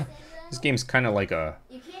person? This game's kind of like a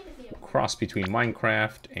You can't defeat it. cross between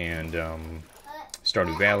Minecraft and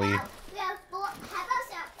Stardew Valley. How about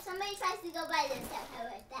somebody tries to go by themselves? How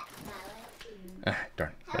about that, Violet? Ah,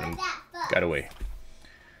 darn. How about that first? Got away.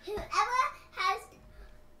 Whoever has...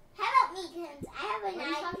 How about me, because I have What an are you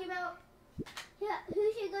idea. talking about? Who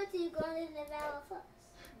should go to Golden Valley first?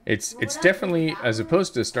 It's definitely, as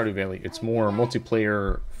opposed to Stardew Valley, it's more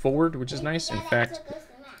multiplayer forward, which is nice. In fact,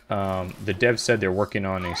 the devs said they're working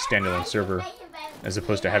on a standalone server as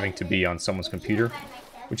opposed to having to be on someone's computer,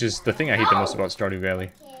 which is the thing I hate the most about Stardew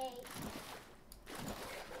Valley.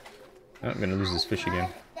 Oh, I'm gonna lose this fish again.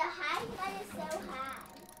 The high one is so high.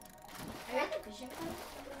 I got the fishing place.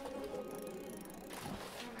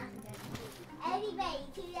 Everybody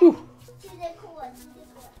to the core.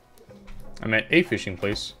 I'm at a fishing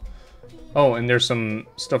place. Oh, and there's some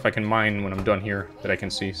stuff I can mine when I'm done here that I can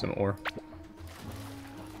see, some ore.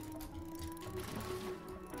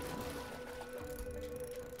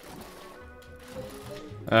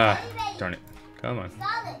 Ah, darn it. Come on.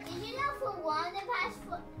 Scarlet, did you know for one of the past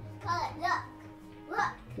Scarlet,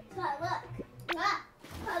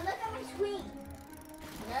 look at my screen.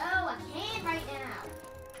 No, I can't right now.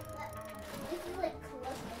 This is like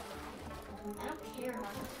close. I don't care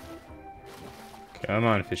about it. Come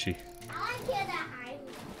on, fishy. I like hear that high.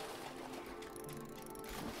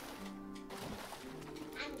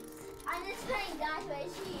 I'm just playing God's where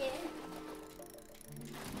she is.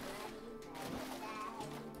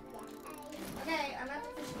 Okay, I'm at the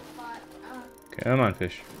fishing spot. Come on,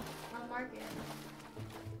 fish. I'll mark it.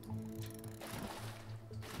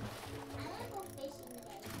 I want to go fishing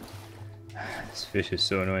today. This fish is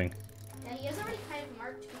so annoying. Yeah, he has already kind of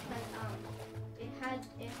marked because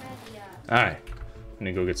it had the Alright. I'm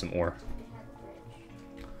gonna go get some ore. it had the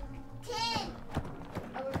bridge. 10.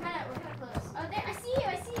 Oh, we're kind of close. Oh, there! I see you! I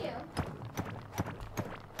see you!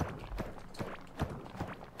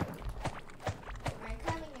 I'm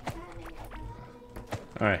coming.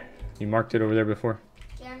 Alright. You marked it over there before?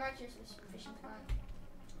 Yeah, I marked your fishing spot.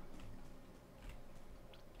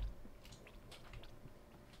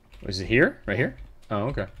 Was it here? Right here? Oh,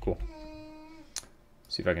 okay. Cool.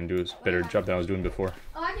 See if I can do a better job than I was doing before.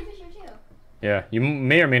 Oh, I can fish here too. Yeah, you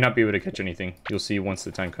may or may not be able to catch anything. You'll see once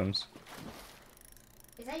the time comes.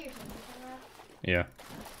 Is that your thing? Yeah.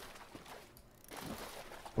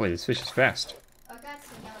 Boy, this fish is fast. Oh, I got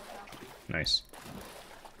some yellow stuff. Nice.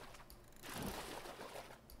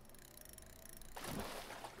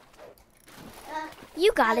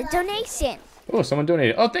 You got a donation. Oh, someone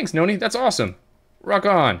donated. Oh, thanks, Noni. That's awesome. Rock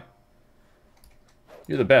on.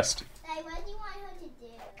 You're the best. Daddy, what do you want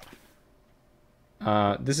her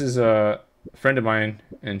to do? This is a friend of mine,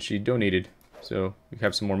 and she donated. So we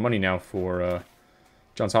have some more money now for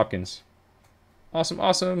Johns Hopkins. Awesome,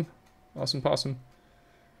 awesome. Awesome possum.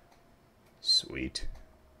 Sweet.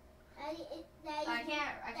 Daddy, I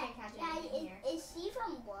can't catch Daddy, anything here. is she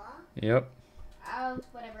from what? Yep.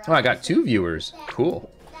 Whatever. Oh, I got 2 viewers.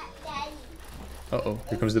 Cool. Daddy. Uh-oh,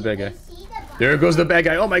 here comes the bad guy. Is she the bomb? There goes the bad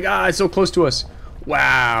guy. Oh my god, so close to us.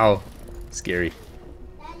 Wow. Scary.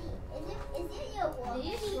 Daddy, is it your wall? Did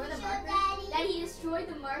you destroy the marker? Daddy? Daddy, you destroyed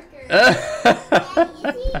the marker. Daddy,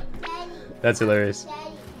 is he? Daddy. That's hilarious.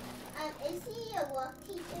 Daddy, is he your walk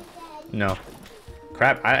teacher, Daddy? No.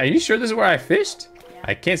 Crap, are you sure this is where I fished? Yeah.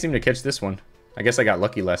 I can't seem to catch this one. I guess I got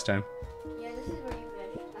lucky last time. Yeah, this is where you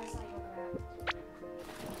fish. I saw you over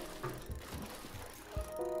that.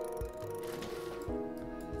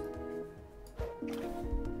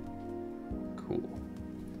 Cool.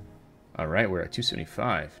 Alright, we're at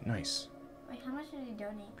 275. Nice. Wait, how much did he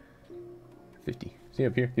donate? 50. See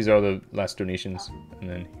up here? These are all the last donations. And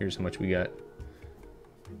then here's how much we got.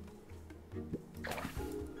 Got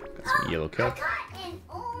some yellow I kelp. got an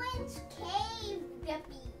orange cave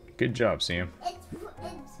guppy. Good job, Sam.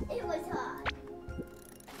 It was hard.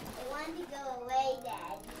 I wanted to go away,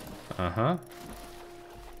 Daddy. Uh-huh.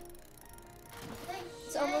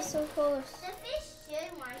 It's almost so close. The fish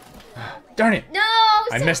should want to go away. Darn it! No,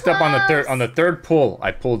 I messed up on the third pull.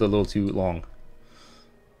 I pulled a little too long.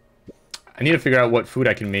 I need to figure out what food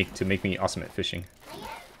I can make to make me awesome at fishing. I'm gonna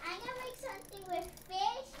make something with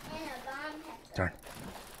fish and a bomb pepper. Darn.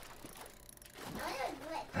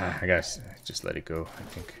 I gotta just let it go, I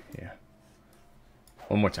think. Yeah.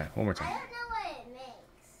 One more time. One more I time. don't know what it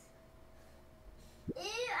makes.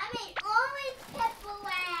 Ew, I made orange pepper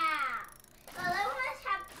wrap. Well, I want to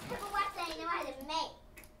have pepper wrap that I know how to make.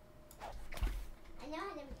 I know how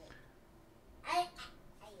to make.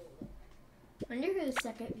 I wonder who the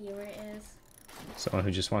second viewer is. Someone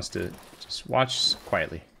who just wants to just watch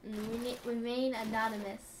quietly. Remain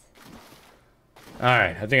anonymous.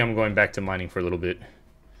 Alright, I think I'm going back to mining for a little bit.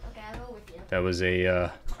 Okay, I'll go with you. That was a,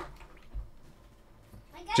 I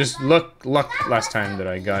got just bomb- luck Bomb last time pepper.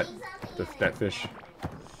 that I got Need something that fish.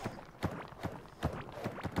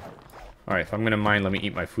 Alright, if I'm gonna mine, let me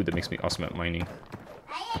eat my food that makes me awesome at mining.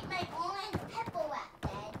 I ate my orange pepper wrap,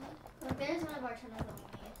 Daddy. Look, there's one of our tunnels that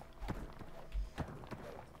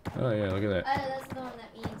we made. Oh yeah, look at that. That's the one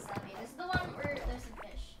that Ian sent me. This is the one where there's some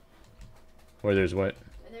fish. Where there's what?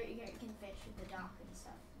 Where there, you can fish with the dock and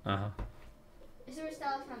stuff. Uh-huh. This is where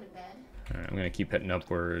Stella found a bed. Alright, I'm gonna keep heading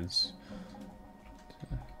upwards.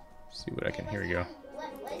 See what I can. Here we go. Was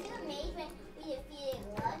it amazing we defeated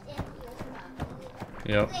Love and he was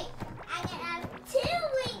talking? Yep. Wait, I can have 2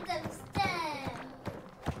 wings of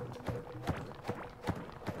stone.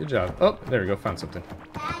 Good job. Oh, there we go. Found something.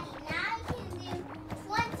 Daddy, now I can do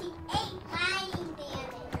 28 mining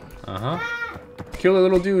damage. Uh-huh. Ah, Kill the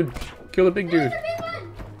little dude. Kill the big dude. There's a big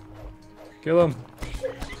one! Kill him.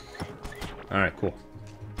 Alright, cool.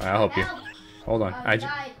 I'll help you. Help! Hold on. I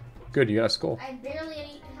died. Good, you got a skull. I barely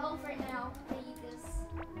any health right now. I need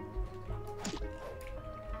this.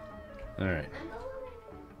 Alright. I'm going.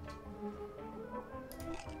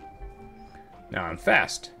 Now I'm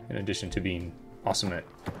fast, in addition to being awesome at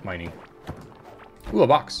mining. Ooh, a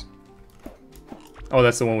box. Oh,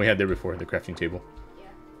 that's the one we had there before, the crafting table. Yeah.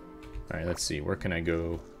 Alright, let's see. Where can I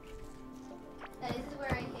go? This is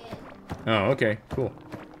where I hid. Oh, okay. Cool.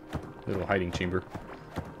 Little hiding chamber.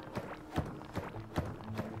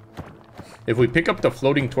 If we pick up the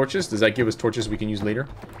floating torches, does that give us torches we can use later?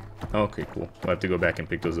 Okay, cool. We'll have to go back and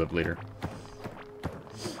pick those up later.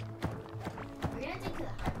 We're gonna take to the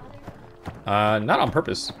high mother. Not on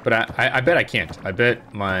purpose, but I bet I can't. I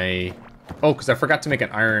bet my... Oh, because I forgot to make an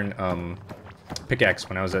iron pickaxe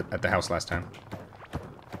when I was at the house last time.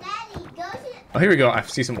 Daddy, go to Oh, here we go. I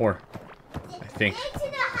see some ore. I think. dig to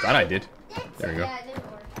the Thought I did. Dig There we go. Yeah, it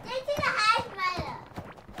didn't work. to the high mother.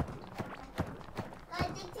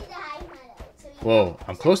 Dig to the high mother. So you Whoa,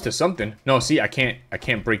 I'm close to something. No, see, I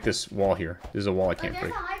can't break this wall here. This is a wall I Look, can't there's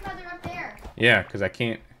break. a high mother up there. Yeah, because I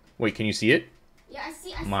can't... Wait, can you see it? Yeah, I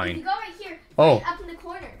see. Mine. If you go right here, Oh. right up in the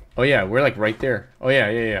corner. Oh, yeah, we're like right there. Oh,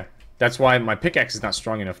 yeah. That's why my pickaxe is not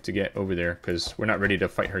strong enough to get over there, because we're not ready to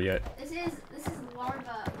fight her yet. This is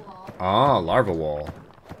larva wall. Ah, larva wall.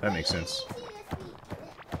 That makes sense.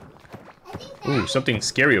 I think Ooh, something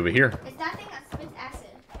scary over here. It's that thing that spits acid.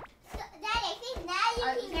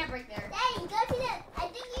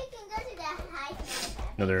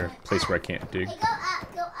 another place where I can't dig. Hey,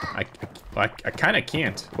 go up, go up. I kind of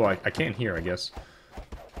can't. Well, I can here, I guess.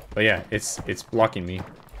 But yeah, it's blocking me.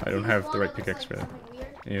 I don't have the right pickaxe for that.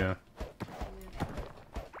 Yeah.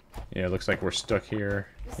 Yeah, it looks like we're stuck here.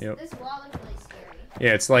 Yep. This wall looks really scary.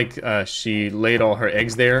 Yeah, it's like she laid all her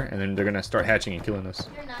eggs there, and then they're gonna start hatching and killing us.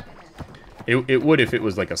 You're not gonna. It would if it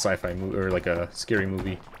was like a sci-fi movie or like a scary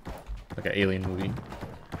movie, like an alien movie.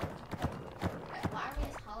 Why are we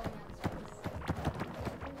just hollowing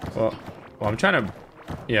out this place? Well, I'm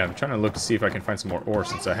trying to look to see if I can find some more ore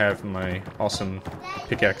since I have my awesome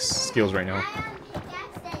pickaxe skills right now.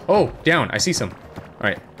 Oh, down! I see some. All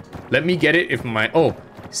right, let me get it. If my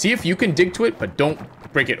see if you can dig to it, but don't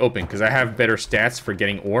break it open because I have better stats for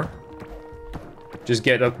getting ore. Just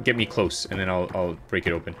get me close, and then I'll break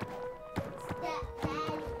it open.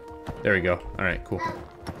 There we go. All right, cool.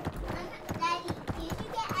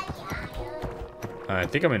 I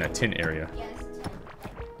think I'm in a tin area. Yes.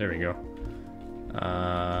 There we go.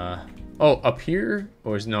 Oh, up here?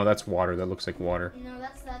 Or no, that's water. That looks like water. No,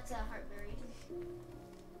 that's heart buried.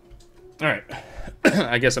 All right.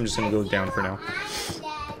 I guess I'm just gonna go down for now.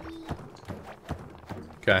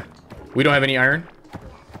 Okay. We don't have any iron?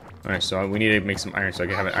 All right, so we need to make some iron so I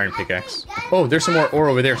can have an iron pickaxe. Oh, there's some more ore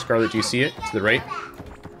over there, Scarlet. Do you see it? To the right?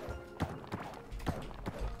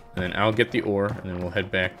 And then I'll get the ore, and then we'll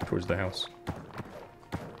head back towards the house.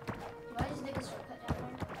 Why does niggas shortcut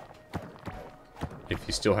down there? If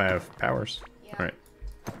you still have powers. Yeah. All right.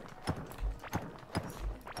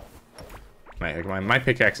 My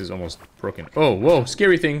pickaxe is almost broken. Oh, whoa,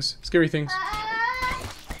 scary things. Scary things.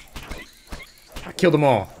 I killed them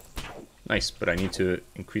all. Nice, but I need to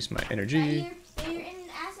increase my energy. You're in an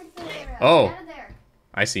acid failure. Oh. Get out of there.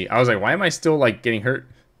 I see. I was like, why am I still, like, getting hurt?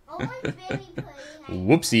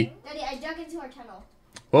 Whoopsie. Daddy, I dug into our tunnel.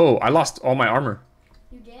 Whoa, I lost all my armor.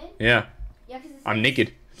 You did? Yeah, Yeah, because I'm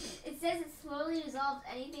naked. It says it slowly dissolves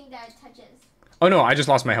anything that it touches. Oh, no, I just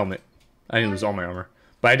lost my helmet. I didn't lose all my armor.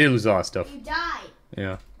 But I did lose a lot of stuff. You died.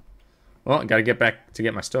 Yeah. Well, I gotta get back to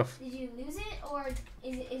get my stuff. Did you lose it, or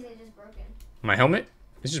is it just broken? My helmet?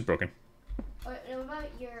 It's just broken. Or what about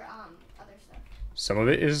your other stuff? Some of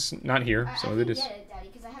it is not here. I Some of it can is... get it, Daddy,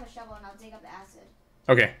 because I have a shovel and I'll dig up the acid.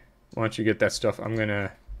 Okay. Why don't you get that stuff? I'm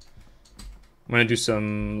gonna do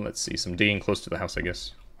some, let's see, some digging close to the house, I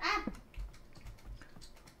guess. Ah!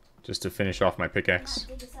 Just to finish off my pickaxe.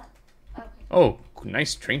 Dig this up. Okay. Oh,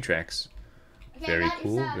 nice train tracks. Okay, Very I got your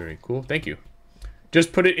cool, stuff. very cool. Thank you.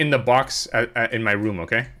 Just put it in the box in my room,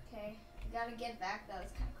 okay? Okay. You gotta get back, though.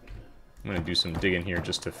 It's kind of creepy. I'm gonna do some digging here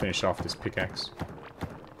just to finish off this pickaxe.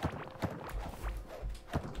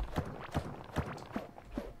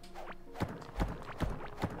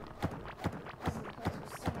 This is the place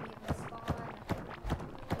where so many of them spawn. I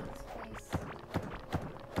hate this place.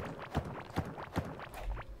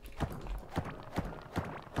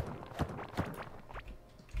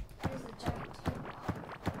 There's the giant tin rock.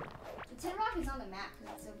 The tin rock is on the map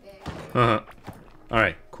because it's so big. Uh-huh.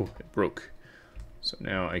 Alright, cool. It broke. So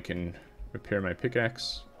now I can repair my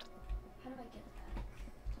pickaxe. How do I get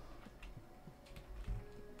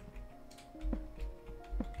that?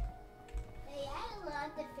 Hey, I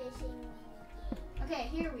love the fishing game. Okay,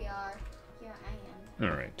 here we are. Here I am.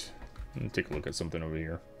 Alright. Let me take a look at something over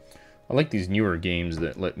here. I like these newer games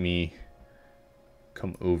that let me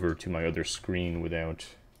come over to my other screen without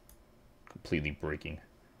completely breaking.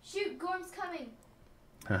 Shoot, Gorm's coming.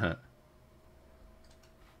 Haha.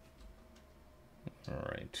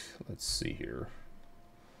 Alright, let's see here.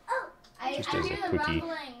 Oh, I Just hear as a the quickie.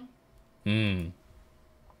 rumbling. Mmm.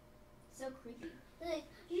 So creepy. like,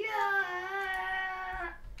 yeah.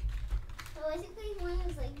 So basically, one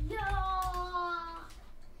was like, yeah.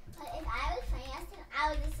 But if I was playing Aston, I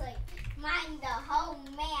would just like mine the whole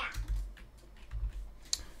map.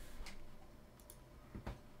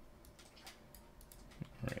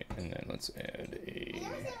 Alright, and then let's add And a it was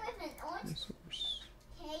with an orange resource.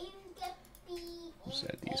 cave guppy. Just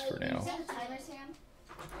add these for now. Is that a timer, Sam?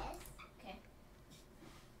 Yes. Okay.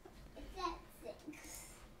 It's at 6.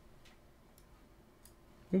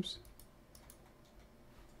 Oops.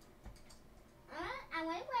 I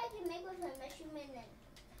wonder what I can make with a mushroom and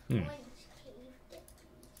Hmm. an orange cave guppy.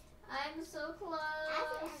 I'm so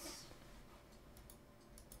close.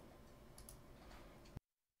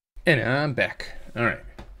 And I'm back. Alright.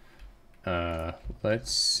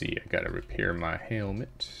 Let's see. I gotta repair my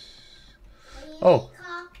helmet. Oh.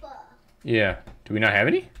 Copper. Yeah. Do we not have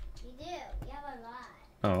any? You do. You have a lot.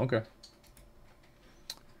 Oh, okay.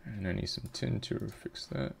 And I need some tin to fix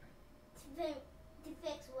that. To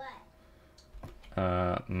fix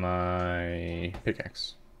what? My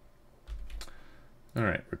pickaxe.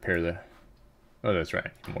 Alright, repair the Oh, that's right.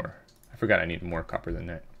 I need more. I forgot I need more copper than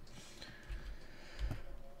that.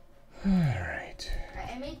 Alright.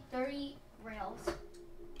 Alright, I made 30 rails.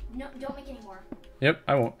 No, don't make any more. Yep,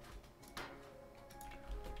 I won't.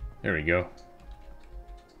 There we go.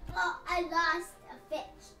 Oh, I lost a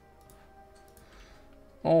fish.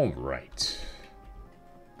 Alright.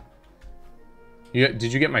 Did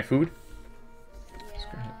you get my food? Yeah.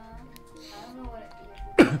 I don't know what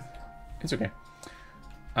it is. It's okay.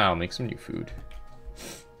 I'll make some new food.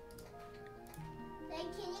 Like, can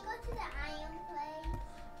you go to the iron place?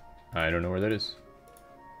 I don't know where that is.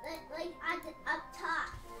 Like at the, up top.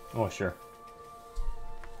 Oh, sure.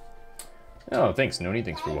 Oh, thanks, Noni.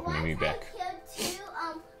 Thanks for Like, welcoming me once back. I killed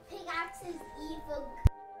 2 pickaxes evil.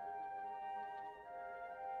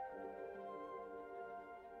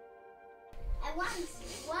 I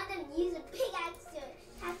once one of them used a pickaxe to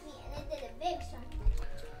attack me, and it did a big something.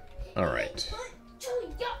 Alright.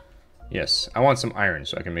 Yes, I want some iron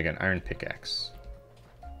so I can make an iron pickaxe.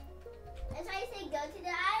 That's why I say go to the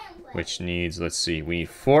iron place. Which needs, let's see, we need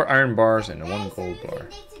 4 iron bars and 1 So gold you bar. can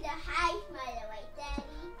dig to the hive miner, right,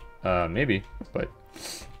 Daddy? Maybe, but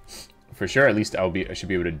for sure, at least I should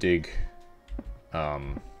be able to dig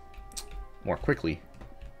more quickly.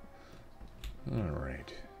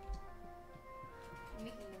 Alright.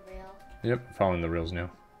 Making the rail. Yep, following the rails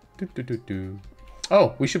now.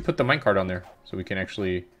 Oh, we should put the minecart on there so we can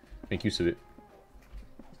actually make use of it.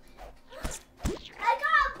 I got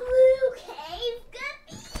a blue cave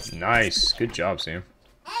cookie. Nice. Good job, Sam.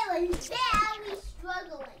 It was very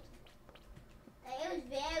struggling. Like, it was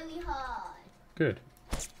very hard. Good.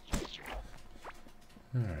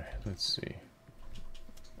 Alright, let's see.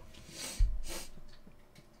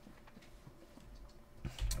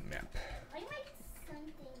 A map. Why do you make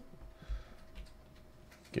something?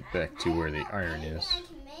 Get back to where the iron I don't know is. anything I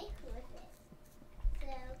can make with it.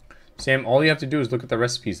 So, Sam, all you have to do is look at the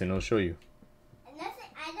recipes and it'll show you. and nothing,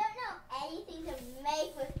 I don't know anything to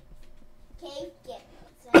make with cave gift.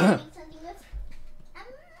 So I make something with a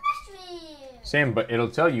mushroom. Sam, but it'll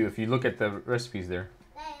tell you if you look at the recipes there.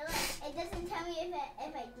 Like, look, it doesn't tell me if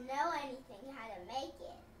I know anything how to make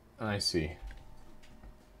it. I see.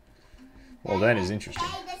 Well, that is interesting.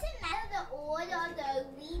 Daddy, does it matter the order of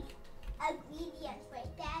the ingredients,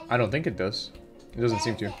 right, Daddy? I don't think it does. It doesn't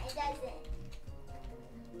seem to. It doesn't.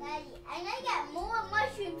 Daddy, and I got more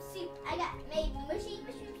mushroom soup. I got made mushy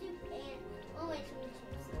mushroom soup and orange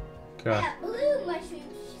mushroom soup. I Okay. got blue mushroom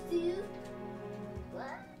soup. What?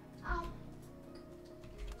 Oh.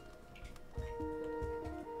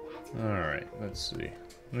 That's Alright, let's see.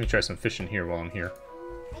 Let me try some fishing here while I'm here.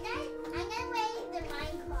 I'm gonna wait the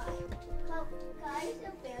minecart. Guys,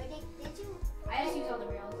 the building. Did you? I just used all the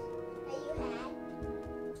rails. That you had?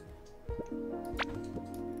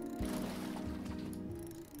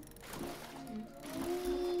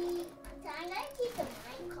 So I'm gonna keep the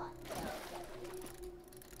minecart though.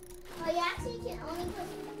 Oh, you actually can only put.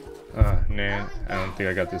 Nah, I don't think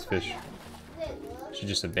I got this fish. Wait, what? Should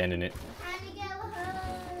just abandon it. Time to go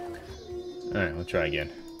home. Alright, we'll try again.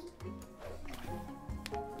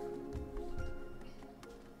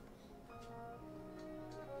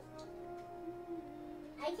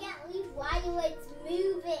 I can't leave while it's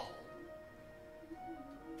moving.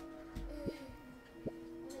 Oh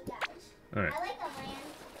my gosh. Alright, I like the land.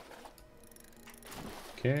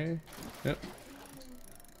 okay. Yep.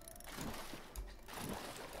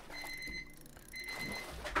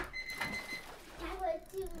 That was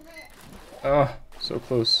 2 minutes. Oh, so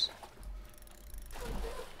close.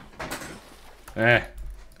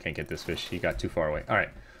 Can't get this fish. He got too far away. Alright,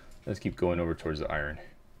 let's keep going over towards the iron.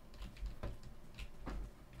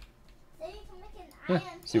 So you can make an Yeah,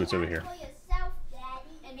 iron see what's over pickaxe here. for yourself,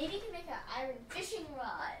 Daddy. And maybe you can make an iron fishing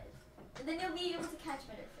rod. And then you'll be able to catch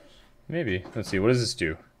better fish. Maybe. Let's see, what does this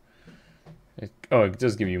do? Oh, it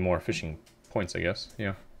does give you more fishing points, I guess.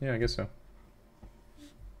 Yeah, I guess so.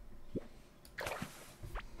 Got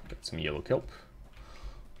some yellow kelp.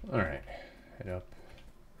 Alright, head up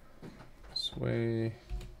this way.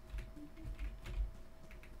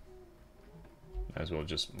 Might as well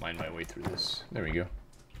just mine my way through this. There we go.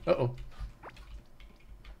 Uh-oh.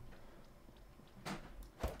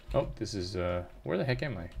 Oh, this is, where the heck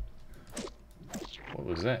am I? What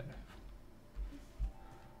was that?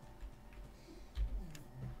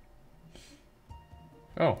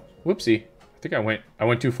 Oh, whoopsie. I think I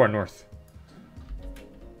went too far north.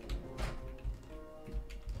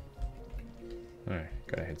 Alright,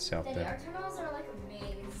 gotta head south Daddy, our then. tunnels are like a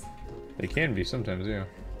maze. They can be sometimes, yeah.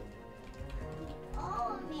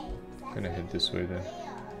 Oh, man. That's Gonna head this way then. where.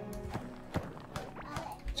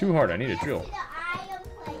 Too hard, I need a drill. To the iron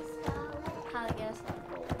place, darling. How to get us that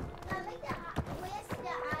gold. Make the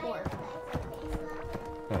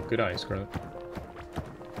good eye, Scarlet.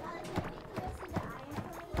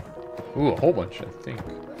 Ooh, a whole bunch, I think.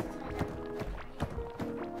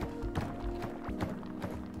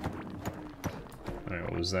 Alright,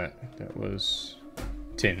 what was that? That was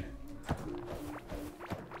tin.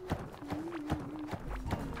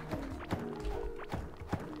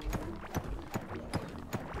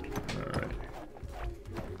 Alright.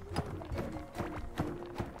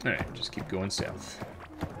 Alright, just keep going south.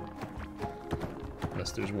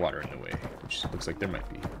 Unless there's water in the way, which looks like there might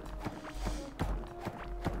be.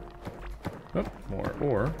 Oh, more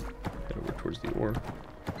ore. Head over towards the ore.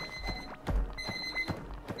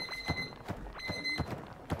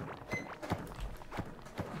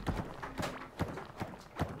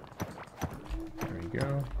 There we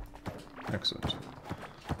go. Excellent.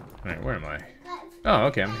 Alright, where am I? Oh,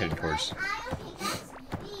 okay, I'm heading towards.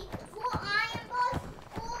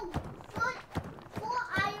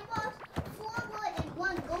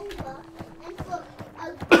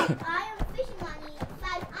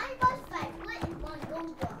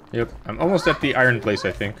 Yep, I'm almost at the iron place,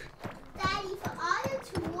 I think. Daddy, for all the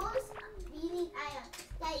tools, we need iron.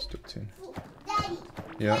 Daddy, Still tin. Daddy,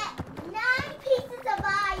 Yep. 9 pieces of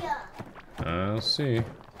iron. I'll see.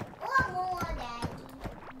 Or more, Daddy.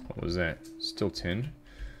 What was that? Still tin?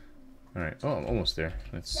 Alright, oh, I'm almost there.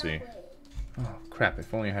 Let's see. That way. Oh, crap,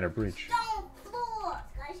 if only I had a bridge. Stone floor.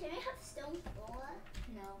 Guys, should we have stone floor?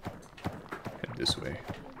 No. Head this way.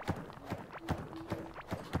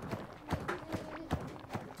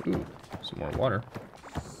 Ooh, some more water.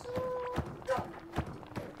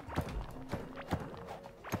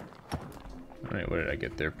 Alright, what did I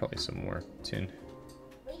get there? Probably some more tin.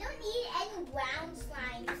 We don't need any brown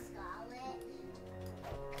slime, Scarlet.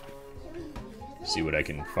 Should we use it? See what I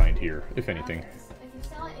can find here, if anything. If you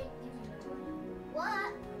sell it, it gives you more.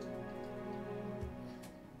 What?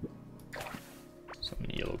 Some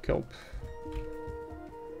yellow kelp.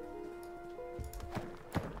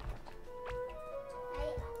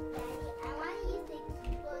 I want to use the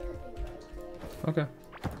keyboard because I like it. Okay.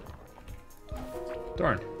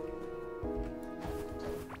 Darn.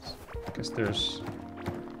 Guess there's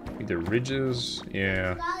either ridges,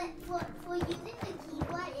 yeah. Scarlet, for using the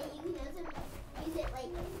keyboard, and you can also use it like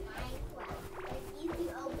in Minecraft. Like easy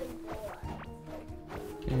open door.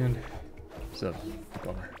 And it's a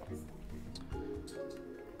bummer.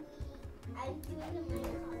 I'm doing the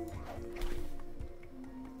Minecraft.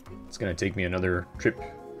 It's gonna take me another trip.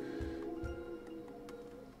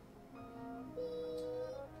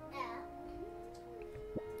 Yeah.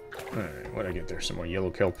 Alright, what'd I get there? Some more yellow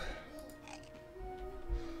kelp.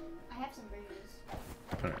 I have some bridges.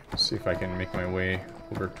 Alright, let's see if I can make my way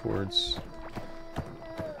over towards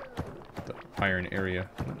the iron area.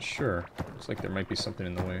 I'm not sure. Looks like there might be something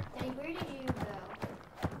in the way. Daddy, where did you go?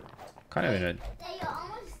 Kind of in a... Daddy, you're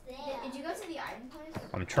almost there. Did you go to the iron place?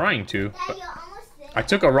 I'm trying to, Daddy, but you're almost there. I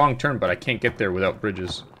took a wrong turn, but I can't get there without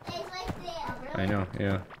bridges. It's right there. Really? I know,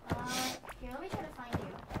 yeah. Here, let me try to find you.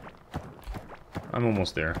 I'm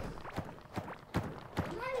almost there. I'm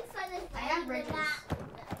having fun with I have bridges.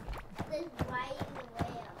 This riding the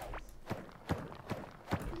whales.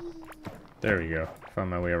 There we go. Found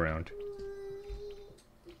my way around.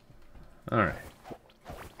 Alright.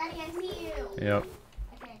 Daddy, I see you. Yep.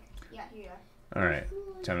 I think. Yeah, here you are. Alright.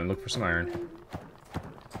 Time to look for some iron.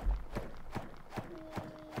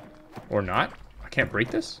 Or not? I can't break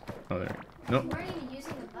this? Oh, there. Nope. You weren't even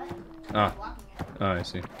using the button. You Ah. were walking it. Oh, I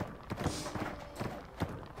see.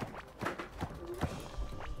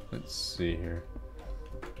 Let's see here.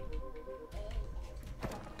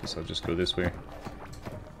 Guess I'll just go this way.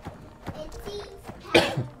 It seems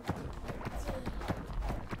I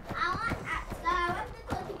want the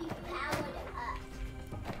code to be powered up.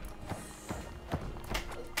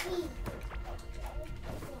 It seems.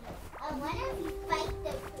 I want to fight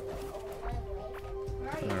the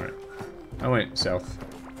Where are you? Alright. I went south.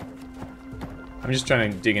 I'm just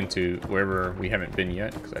trying to dig into wherever we haven't been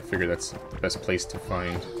yet, because I figure that's the best place to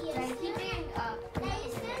find. Daddy, keep digging up. Daddy,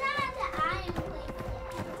 still not at the iron place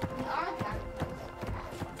We are at the iron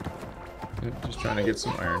place. Yep, just trying to get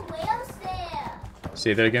some yet. iron. The whales there.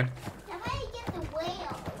 Say that again? Somebody get the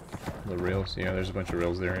whales. The rails. Yeah, there's a bunch of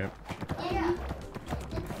rails there, yep. Yeah.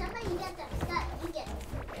 If somebody get them stuck, you get the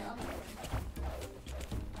whale.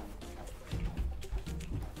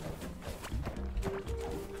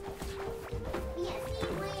 We can't see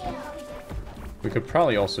whales. We could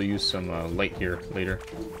probably also use some light here later.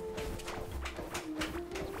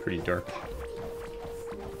 It's pretty dark. God,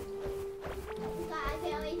 I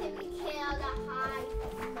can't wait till we kill the high.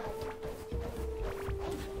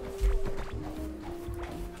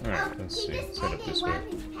 Alright, let's see. Let's head up this way.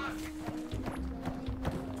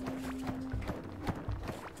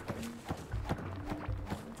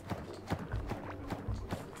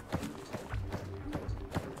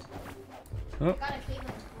 Oh. Got a cave with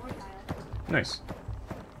a floor tile. Nice.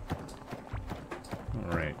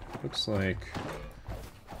 Alright, looks like...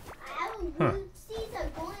 Huh. Seeds are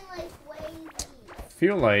going like crazy. I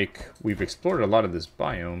feel like we've explored a lot of this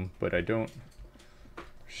biome, but I don't...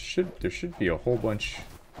 There should be a whole bunch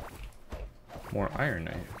more iron,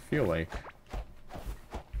 I feel like.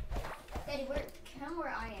 Daddy, come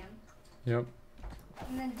where I am. Yep.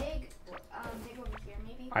 And then dig over here,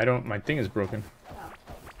 maybe? My thing is broken. Oh.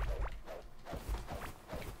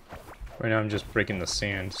 Right now I'm just breaking the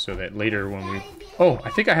sand so that later when we... Oh, I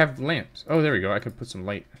think I have lamps. Oh, there we go. I can put some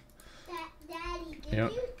light. Daddy, did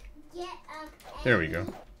Yep. you get There we go.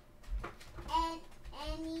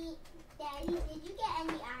 Daddy, did you get any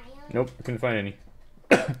iron? Nope, I couldn't find any.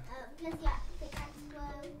 Because yeah, the cat's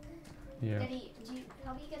low. Yeah. Daddy,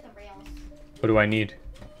 help me get the rails. What do I need?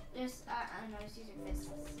 Just, I don't know, just use your fists.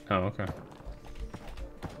 Oh, okay.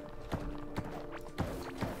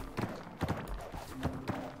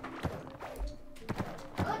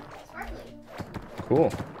 Look, sparkly.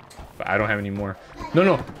 Cool. But I don't have any more.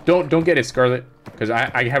 No, don't get it, Scarlet. Because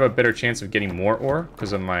I have a better chance of getting more ore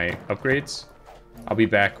because of my upgrades. I'll be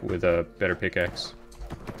back with a better pickaxe.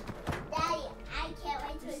 Daddy, I can't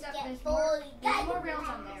wait to There's get more- fully. there's more rails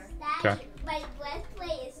on there. Daddy, Okay. my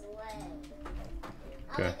breastplate is low.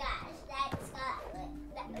 Oh Okay. my gosh, that's Scotland.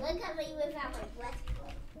 Look at me without my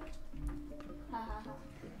breastplate. Ha ha ha.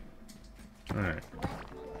 Alright,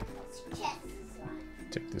 Chest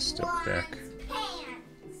take this stuff back.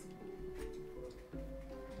 pants.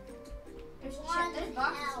 There's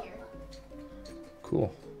boxes here.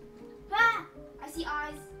 Cool. Ah! I see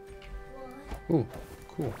eyes. Ooh,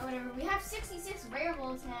 cool. Oh, whatever. We have 66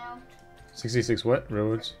 railroads now. 66 what?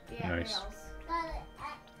 Railroads? Yeah, Nice. rails. Got it.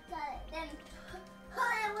 Then, where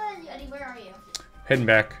are you? Eddie, where are you? Heading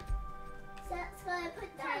back. So I put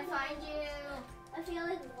Trying that. to find you. I feel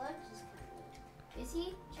like lunch is coming. Is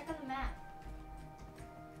he? Check on the map.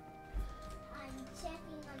 I'm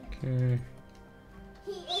checking on the. Okay.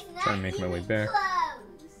 He is not Trying to make my way even back. close.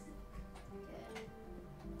 Good.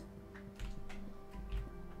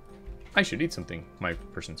 I should eat something, my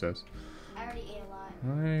person says. I already ate a lot.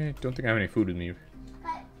 I don't think I have any food with me.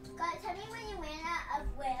 But tell me when you ran out of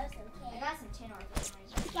rails, I okay? got some tin ore.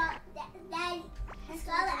 Daddy,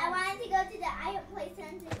 Scarlet, I wanted to go to the iron place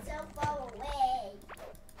since it's so far away.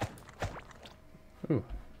 Ooh,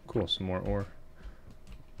 cool, some more ore.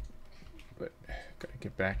 But, gotta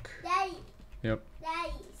get back. Daddy. Yep.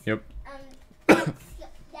 Daddy. Yep. Daddy.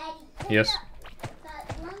 Yes? You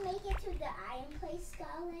want to make it to the iron place,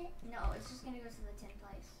 Scarlet? No, it's just gonna go to the tin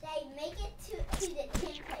place. Daddy, make it to the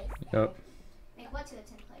tin place. Yep. Make what to the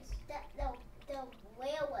tin place? The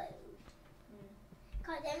railroad.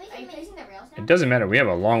 Cause then we Are can you make placing the rails now? It doesn't matter. We have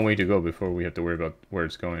a long way to go before we have to worry about where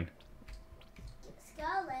it's going.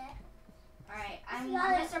 Scarlet. Alright, I'm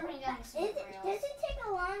gonna start putting down some Does rails. it take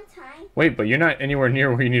a long time? Wait, but you're not anywhere near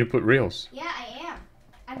where you need to put rails. Yeah, I am.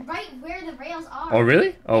 I'm right where the rails are. Oh,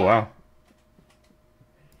 really? Oh, wow.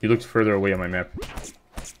 You looked further away on my map.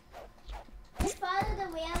 Just follow the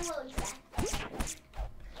railroad back.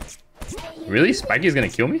 Really? Spiky's gonna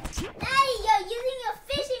kill me? Daddy, you're using your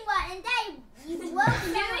fishing rod, and Daddy, you broke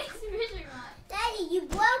some. Daddy, you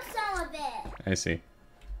broke some of it. I see.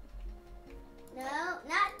 No,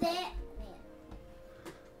 not that.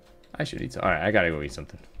 I should eat some. Alright, I gotta go eat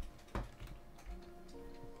something.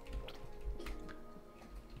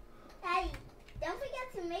 Daddy, don't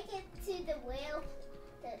forget to make it to the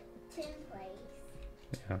tin place.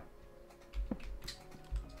 Yeah.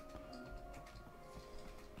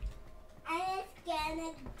 And it's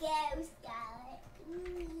gonna go, Scarlet.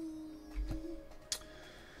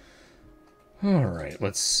 Alright,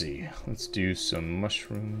 let's see. Let's do some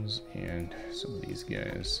mushrooms and some of these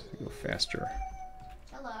guys. Go faster.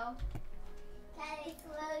 Hello. Daddy,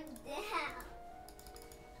 slow down.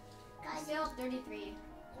 I still have 33.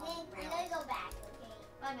 I'm gonna go back, okay?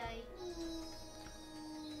 Bye bye.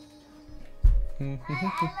 I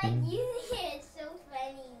like using it. It's so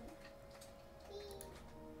funny.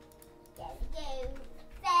 Gotta go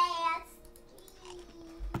fast.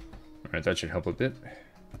 Alright, that should help a bit.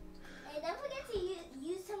 And don't forget to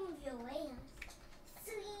use some of your lamps.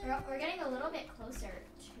 We're getting a little bit closer to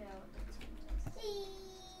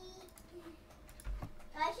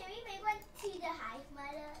Should we make one to the hive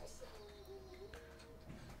mother?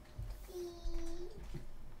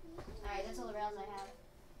 Alright, that's all the rails I have.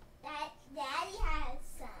 Daddy has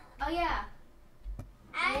some. Oh yeah.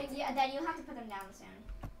 And Yeah, Daddy, you'll have to put them down soon.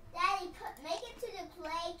 Daddy, make it to the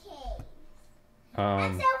play cave.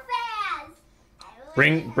 I'm so fast.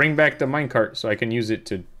 Bring back the minecart so I can use it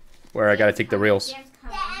to where I gotta take the rails. Dan's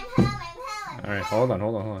Dad, coming. I'm home. Alright, hold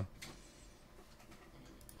on.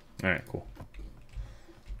 Alright, cool.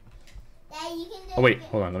 Dad, you can go Oh, wait, do it.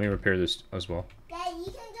 hold on. Let me repair this as well. Dad, you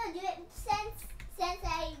can go do it since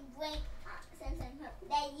I went.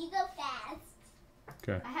 Dad, you go fast.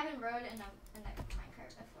 Okay. I haven't rode in a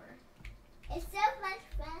minecart before. It's so much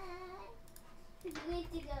fun. We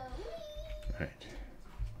have to go. Whee! Alright.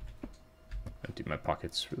 Empty my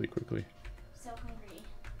pockets really quickly. So hungry.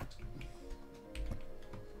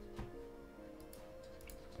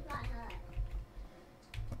 Got hurt.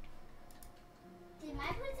 Did my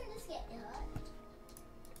person just get hurt?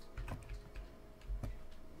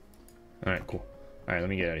 Alright, cool. Alright, let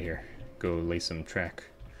me get out of here. Go lay some track.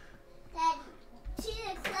 Daddy, to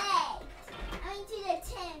the clay. I mean to the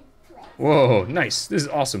tin place. Whoa, nice. This is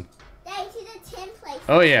awesome. Daddy, to the tin place.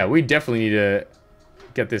 Oh yeah, we definitely need to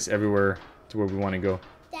get this everywhere to where we want to go.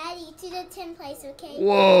 Daddy, to the tin place, okay?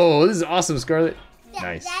 Whoa, this is awesome, Scarlet.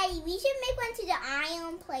 Nice. Daddy, we should make one to the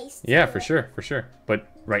iron place. Yeah, too. for sure, for sure. But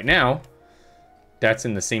right now, that's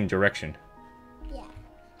in the same direction. Yeah.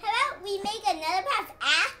 How about we make another path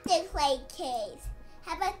after clay caves?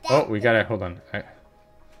 How about that? Oh, we gotta, hold on. Let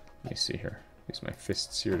me see here. Use my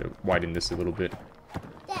fists here to widen this a little bit.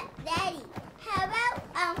 Daddy, how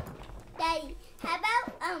about Daddy, how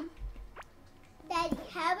about Daddy,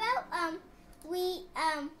 how about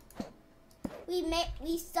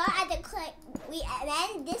we start at the clay, we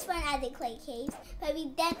end this one at the clay caves, but we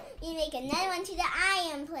make another one to the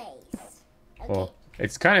iron place. Okay. Well,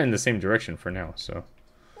 it's kind of in the same direction for now, so.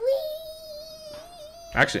 Whee!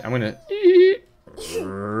 Actually, I'm gonna.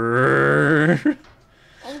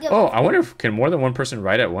 And go. Oh, I wonder if can more than one person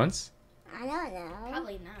ride at once? I don't know.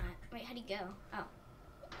 Probably not. Wait, how'd he go? Oh.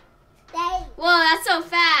 Daddy, Whoa, that's so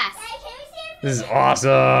fast. Daddy, can we see if This is we awesome.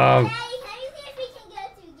 Daddy, can we see if we can go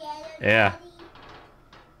together? Yeah. Daddy?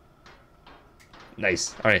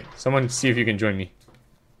 Nice. All right, someone see if you can join me.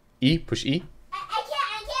 E, push E. I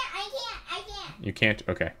can't. You can't.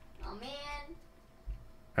 Okay. Oh man.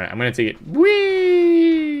 All right, I'm gonna take it.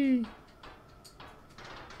 Whee!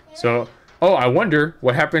 So, oh, I wonder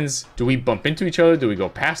what happens. Do we bump into each other? Do we go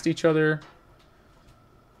past each other?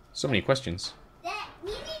 So many questions. That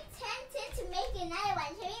we need 10 tins to make another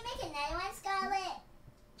one. Can we make another one, Scarlet?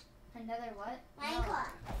 Another what?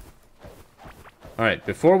 Minecart. All right,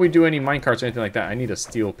 before we do any minecarts or anything like that, I need a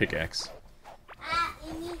steel pickaxe.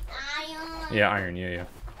 You need iron. Yeah, iron. Yeah.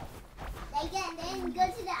 Then go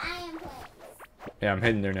to the iron place. Yeah, I'm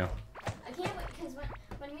heading there now. I can't wait because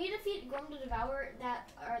when we defeat Gorm the Devourer,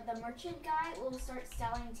 the merchant guy will start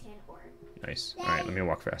selling tin ore. Nice. All right, let me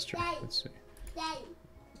walk faster. Let's see.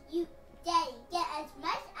 Daddy, get as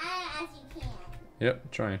much iron as you can.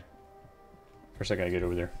 Yep, trying. First, I gotta get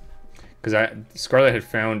over there, because Scarlet had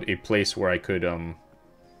found a place where I could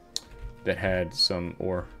that had some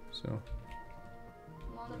ore. So.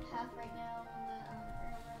 I'm on the path right now.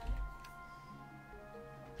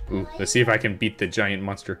 Ooh, let's see if I can beat the giant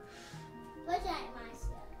monster. What giant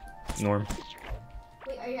monster? Norm.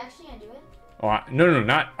 Wait, are you actually gonna do it? Oh, no,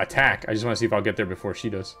 not attack. I just want to see if I'll get there before she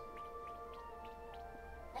does.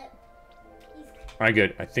 Alright,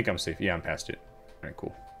 good. I think I'm safe. Yeah, I'm past it. Alright,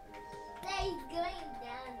 cool. Daddy's going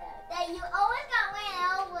down though. Daddy, you always got way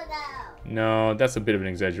over though. No, that's a bit of an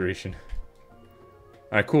exaggeration.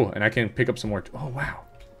 Alright, cool. And I can pick up some more. Oh, wow.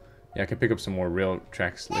 Yeah, I can pick up some more rail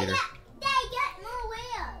tracks later. Daddy, get more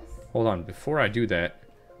wheels. Hold on. Before I do that,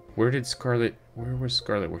 where was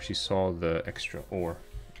Scarlet where she saw the extra ore?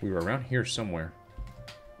 We were around here somewhere.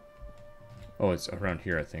 Oh, it's around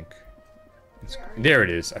here, I think. There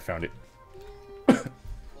it is. I found it. Need to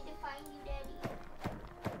find you, Daddy.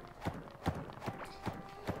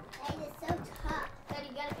 Daddy is so tough. Daddy,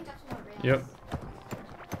 you gotta pick up some more rails. Yep.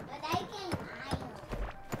 But I can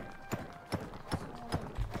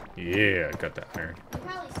iron. Yeah, I got that iron. You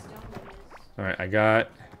probably stone these. Alright, I got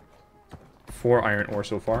 4 iron ore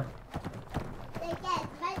so far. Daddy, get as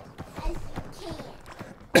much as you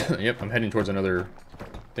can. Yep, I'm heading towards another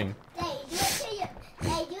thing. Daddy, do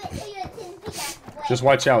it to your tin pickaxe. Just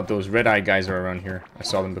watch out, those red-eye guys are around here. I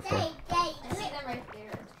saw them before. Daddy, I do see it. them right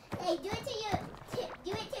there. Hey, do it to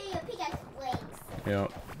your pickaxe blades.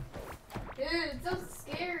 Yep. Dude, it's so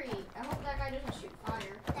scary. I hope that guy doesn't shoot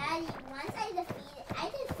fire. Daddy, once I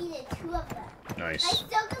defeated 2 of them. I Nice.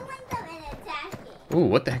 still can link them and attack it. Ooh,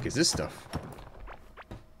 what the heck is this stuff?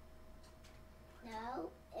 No,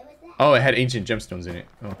 it was that. Oh, it had ancient gemstones in it.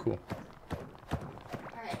 Oh, cool.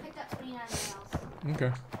 Alright, I picked up 29 rails.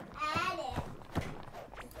 Okay. Add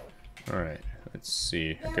it. Alright, let's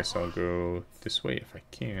see. I guess I'll go this way if I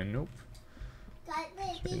can. Nope.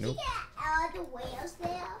 Did you Nope. get all the whales there?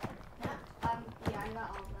 Yeah, I got all of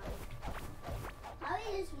them. Probably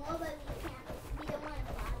there's more, but we don't want to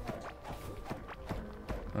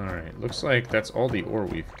Alright, looks like that's all the ore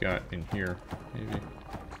we've got in here, maybe.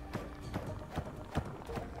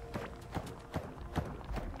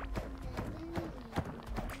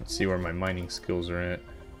 Let's see where my mining skills are at.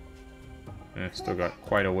 Still got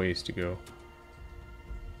quite a ways to go.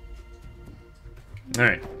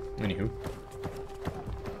 Alright, anywho.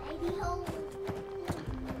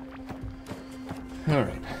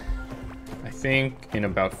 Alright. I think in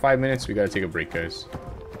about 5 minutes we gotta take a break, guys.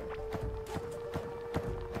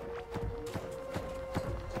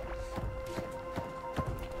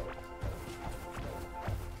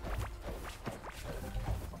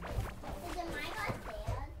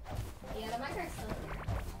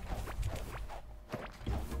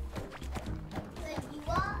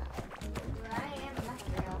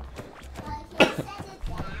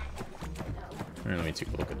 Alright, let me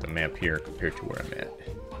take a look at the map here compared to where I'm at.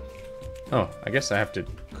 Oh, I guess I have to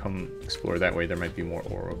come explore that way. There might be more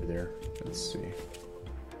ore over there. Let's see.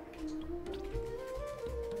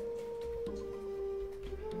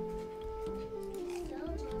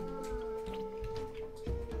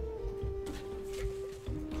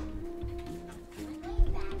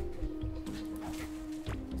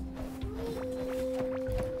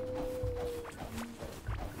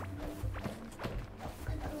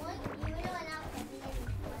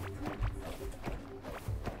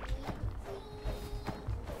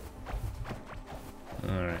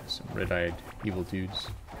 Alright, some red-eyed evil dudes.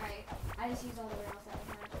 Alright, I just used all the rails that I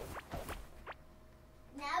had.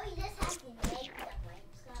 Now we just have to make the white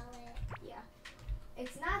scarlet. Yeah.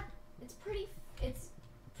 It's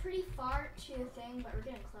pretty far to the thing, but we're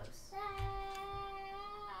getting close.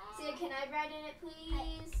 See, can I ride in it,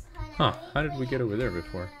 please? Huh, how did we get over there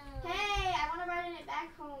before? Hey, I want to ride in it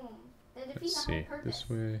back home. That defeats Let's the whole see, purpose. this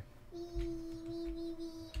way.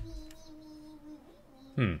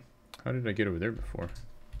 How did I get over there before?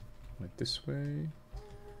 Like this way?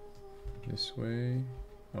 This way?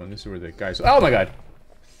 Oh, and this is where the guys... Oh my god!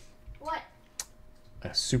 What?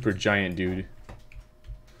 A super giant dude.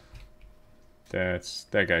 That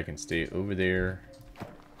guy can stay over there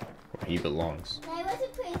where he belongs. I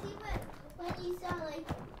wasn't crazy, but when you saw like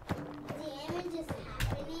damage just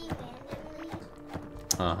happening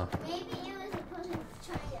randomly, maybe it was a person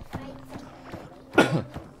trying to fight something.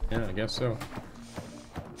 Yeah, I guess so.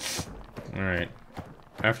 Alright.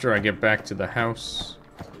 After I get back to the house,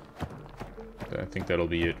 I think that'll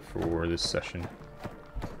be it for this session.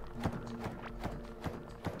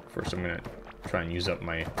 First, I'm gonna try and use up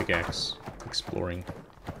my pickaxe exploring.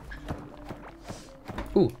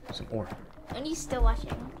 Ooh, some ore. And he's still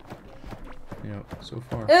watching. Yeah, so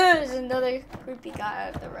far. There's another creepy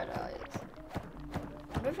guy with the red eyes.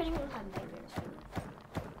 I wonder if anyone will have nightmares.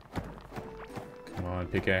 Come on,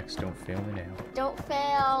 pickaxe, don't fail me now. Don't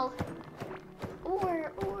fail.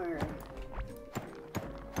 Ore.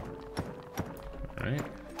 Alright.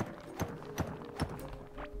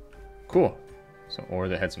 Cool. Some ore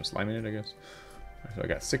that had some slime in it, I guess. So I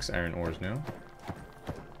got 6 iron ores now.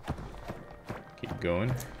 Keep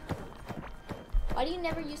going. Why do you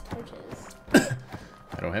never use torches?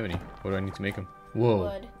 I don't have any. What do I need to make them? Whoa.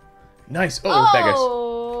 Wood. Nice. Oh, bad guys.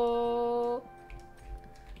 Oh.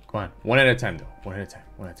 Come on. One at a time, though. One at a time.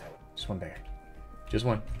 One at a time. Just one bad guy. Just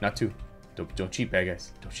one, not 2. Don't cheat, bad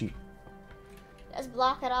guys. Don't cheat. Just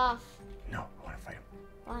block it off. No, I want to fight him.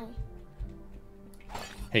 Why?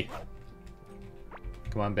 Hey.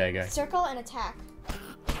 Come on, bad guy. Circle and attack.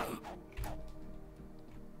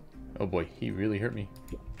 Oh boy, he really hurt me.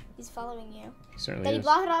 He's following you. He certainly Then is. you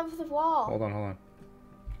block it off with the wall. Hold on.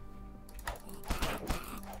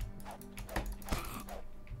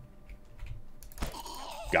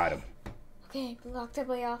 Got him. Okay, blocked it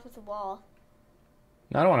way off with the wall.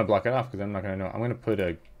 No, I don't want to block it off because I'm not going to know. I'm going to put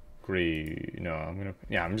a gray... No,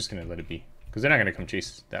 I'm just going to let it be. Because they're not going to come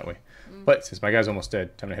chase that way. But since my guy's almost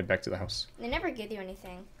dead, time to head back to the house. They never give you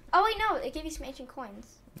anything. Oh wait, no, it gave you some ancient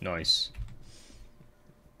coins. Nice.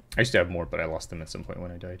 I used to have more, but I lost them at some point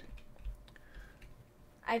when I died.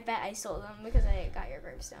 I bet I sold them because I got your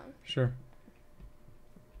gravestone. Sure.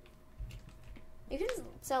 You can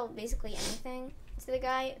sell basically anything to the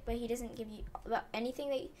guy, but he doesn't give you about anything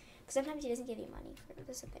that. Sometimes he doesn't give you money for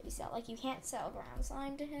the stuff that you sell. Like you can't sell ground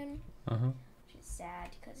slime to him, which is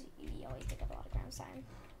sad because you always pick up a lot of ground slime.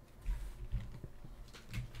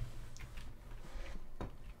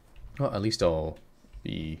 Well, at least I'll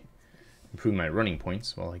be improving my running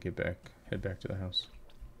points while I head back to the house.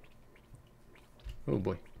 Oh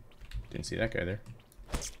boy, didn't see that guy there.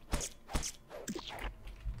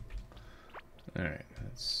 All right,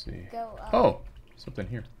 let's see. Go up. Oh, something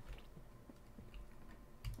here.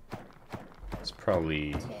 It's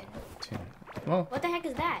probably Tin. tin. Well, What the heck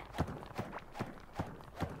is that?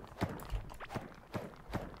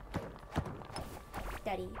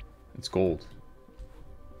 Daddy. It's gold.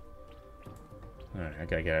 Alright, I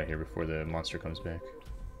gotta get out of here before the monster comes back.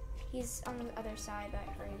 He's on the other side, but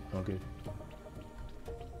hurry. Oh, good.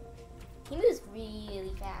 He moves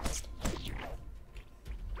really fast.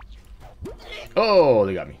 Oh,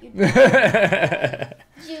 they got me. Did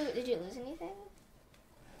you lose anything?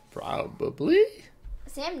 Probably.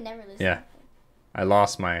 Sam never loses Yeah. anything. I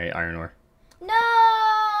lost my iron ore. No!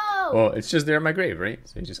 Well, it's just there at my grave, right?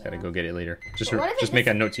 So you just gotta go get it later. Just But what if just it make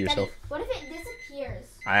a note to Daddy, yourself. what if it disappears?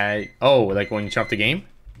 Oh, like when you chop the game?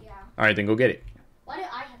 Yeah. Alright, then go get it. Why do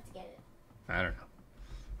I have to get it? I don't know.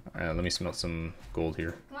 Alright, let me smelt some gold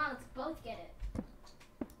here. Come on, let's both get it.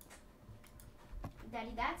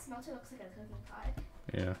 Daddy, that smelter looks like a cooking pot.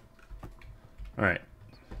 Yeah. Alright.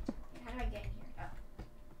 How do I get in here? Oh.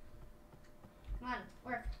 Come on,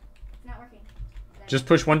 work. It's not working. Daddy. Just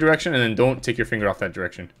push one direction and then don't take your finger off that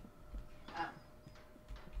direction. Oh.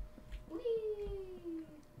 Whee!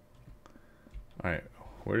 Alright,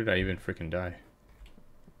 where did I even freaking die?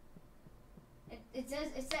 It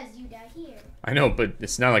says you die here. I know, but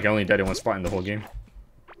it's not like I only died in one spot in the whole game. How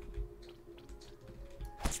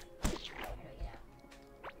do I get out?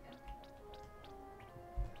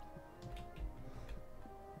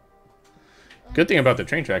 Good thing about the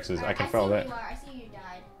train tracks is I Alright, can follow see where that. you are. I see you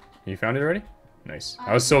died. You found it already? Nice.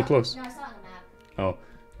 I was so no, close. No, I saw it on the map.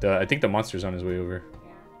 Oh, I think the monster's on his way over. Yeah.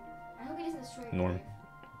 I hope he doesn't destroy your Norm.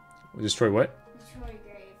 grave. Destroy what? Destroy your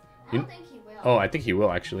grave. I You- don't think he will. Oh, I think he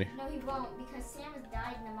will actually. No, he won't because Sam has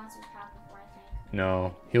died in the monster's path before, I think.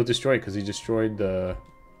 No, he'll destroy it because he destroyed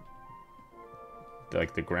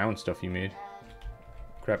like the ground stuff you made.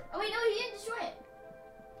 Crap. Oh wait, no, he didn't destroy it.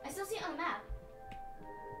 I still see it on the map.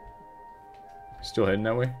 Still heading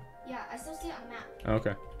that way? Yeah, I still see it on the map. Oh,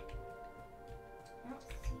 okay. I don't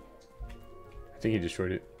see it. I think he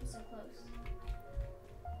destroyed it. It's so close.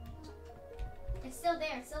 It's still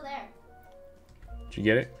there. It's still there. Did you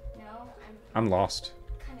get it? No, I'm lost.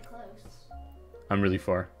 I'm kind of close. I'm really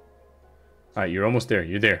far. Alright, you're almost there.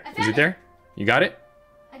 You're there. I Is found it it. there? You got it?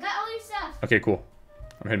 I got all your stuff. Okay, cool.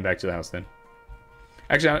 I'm heading back to the house then.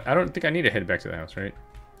 Actually, I don't think I need to head back to the house, right?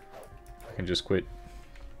 I can just quit.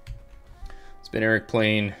 It's been Eric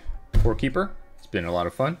playing Core Keeper. It's been a lot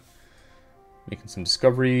of fun. Making some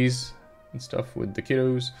discoveries and stuff with the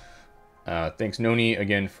kiddos. Thanks, Noni,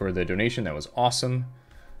 again for the donation. That was awesome.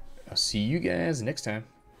 I'll see you guys next time.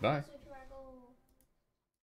 Bye.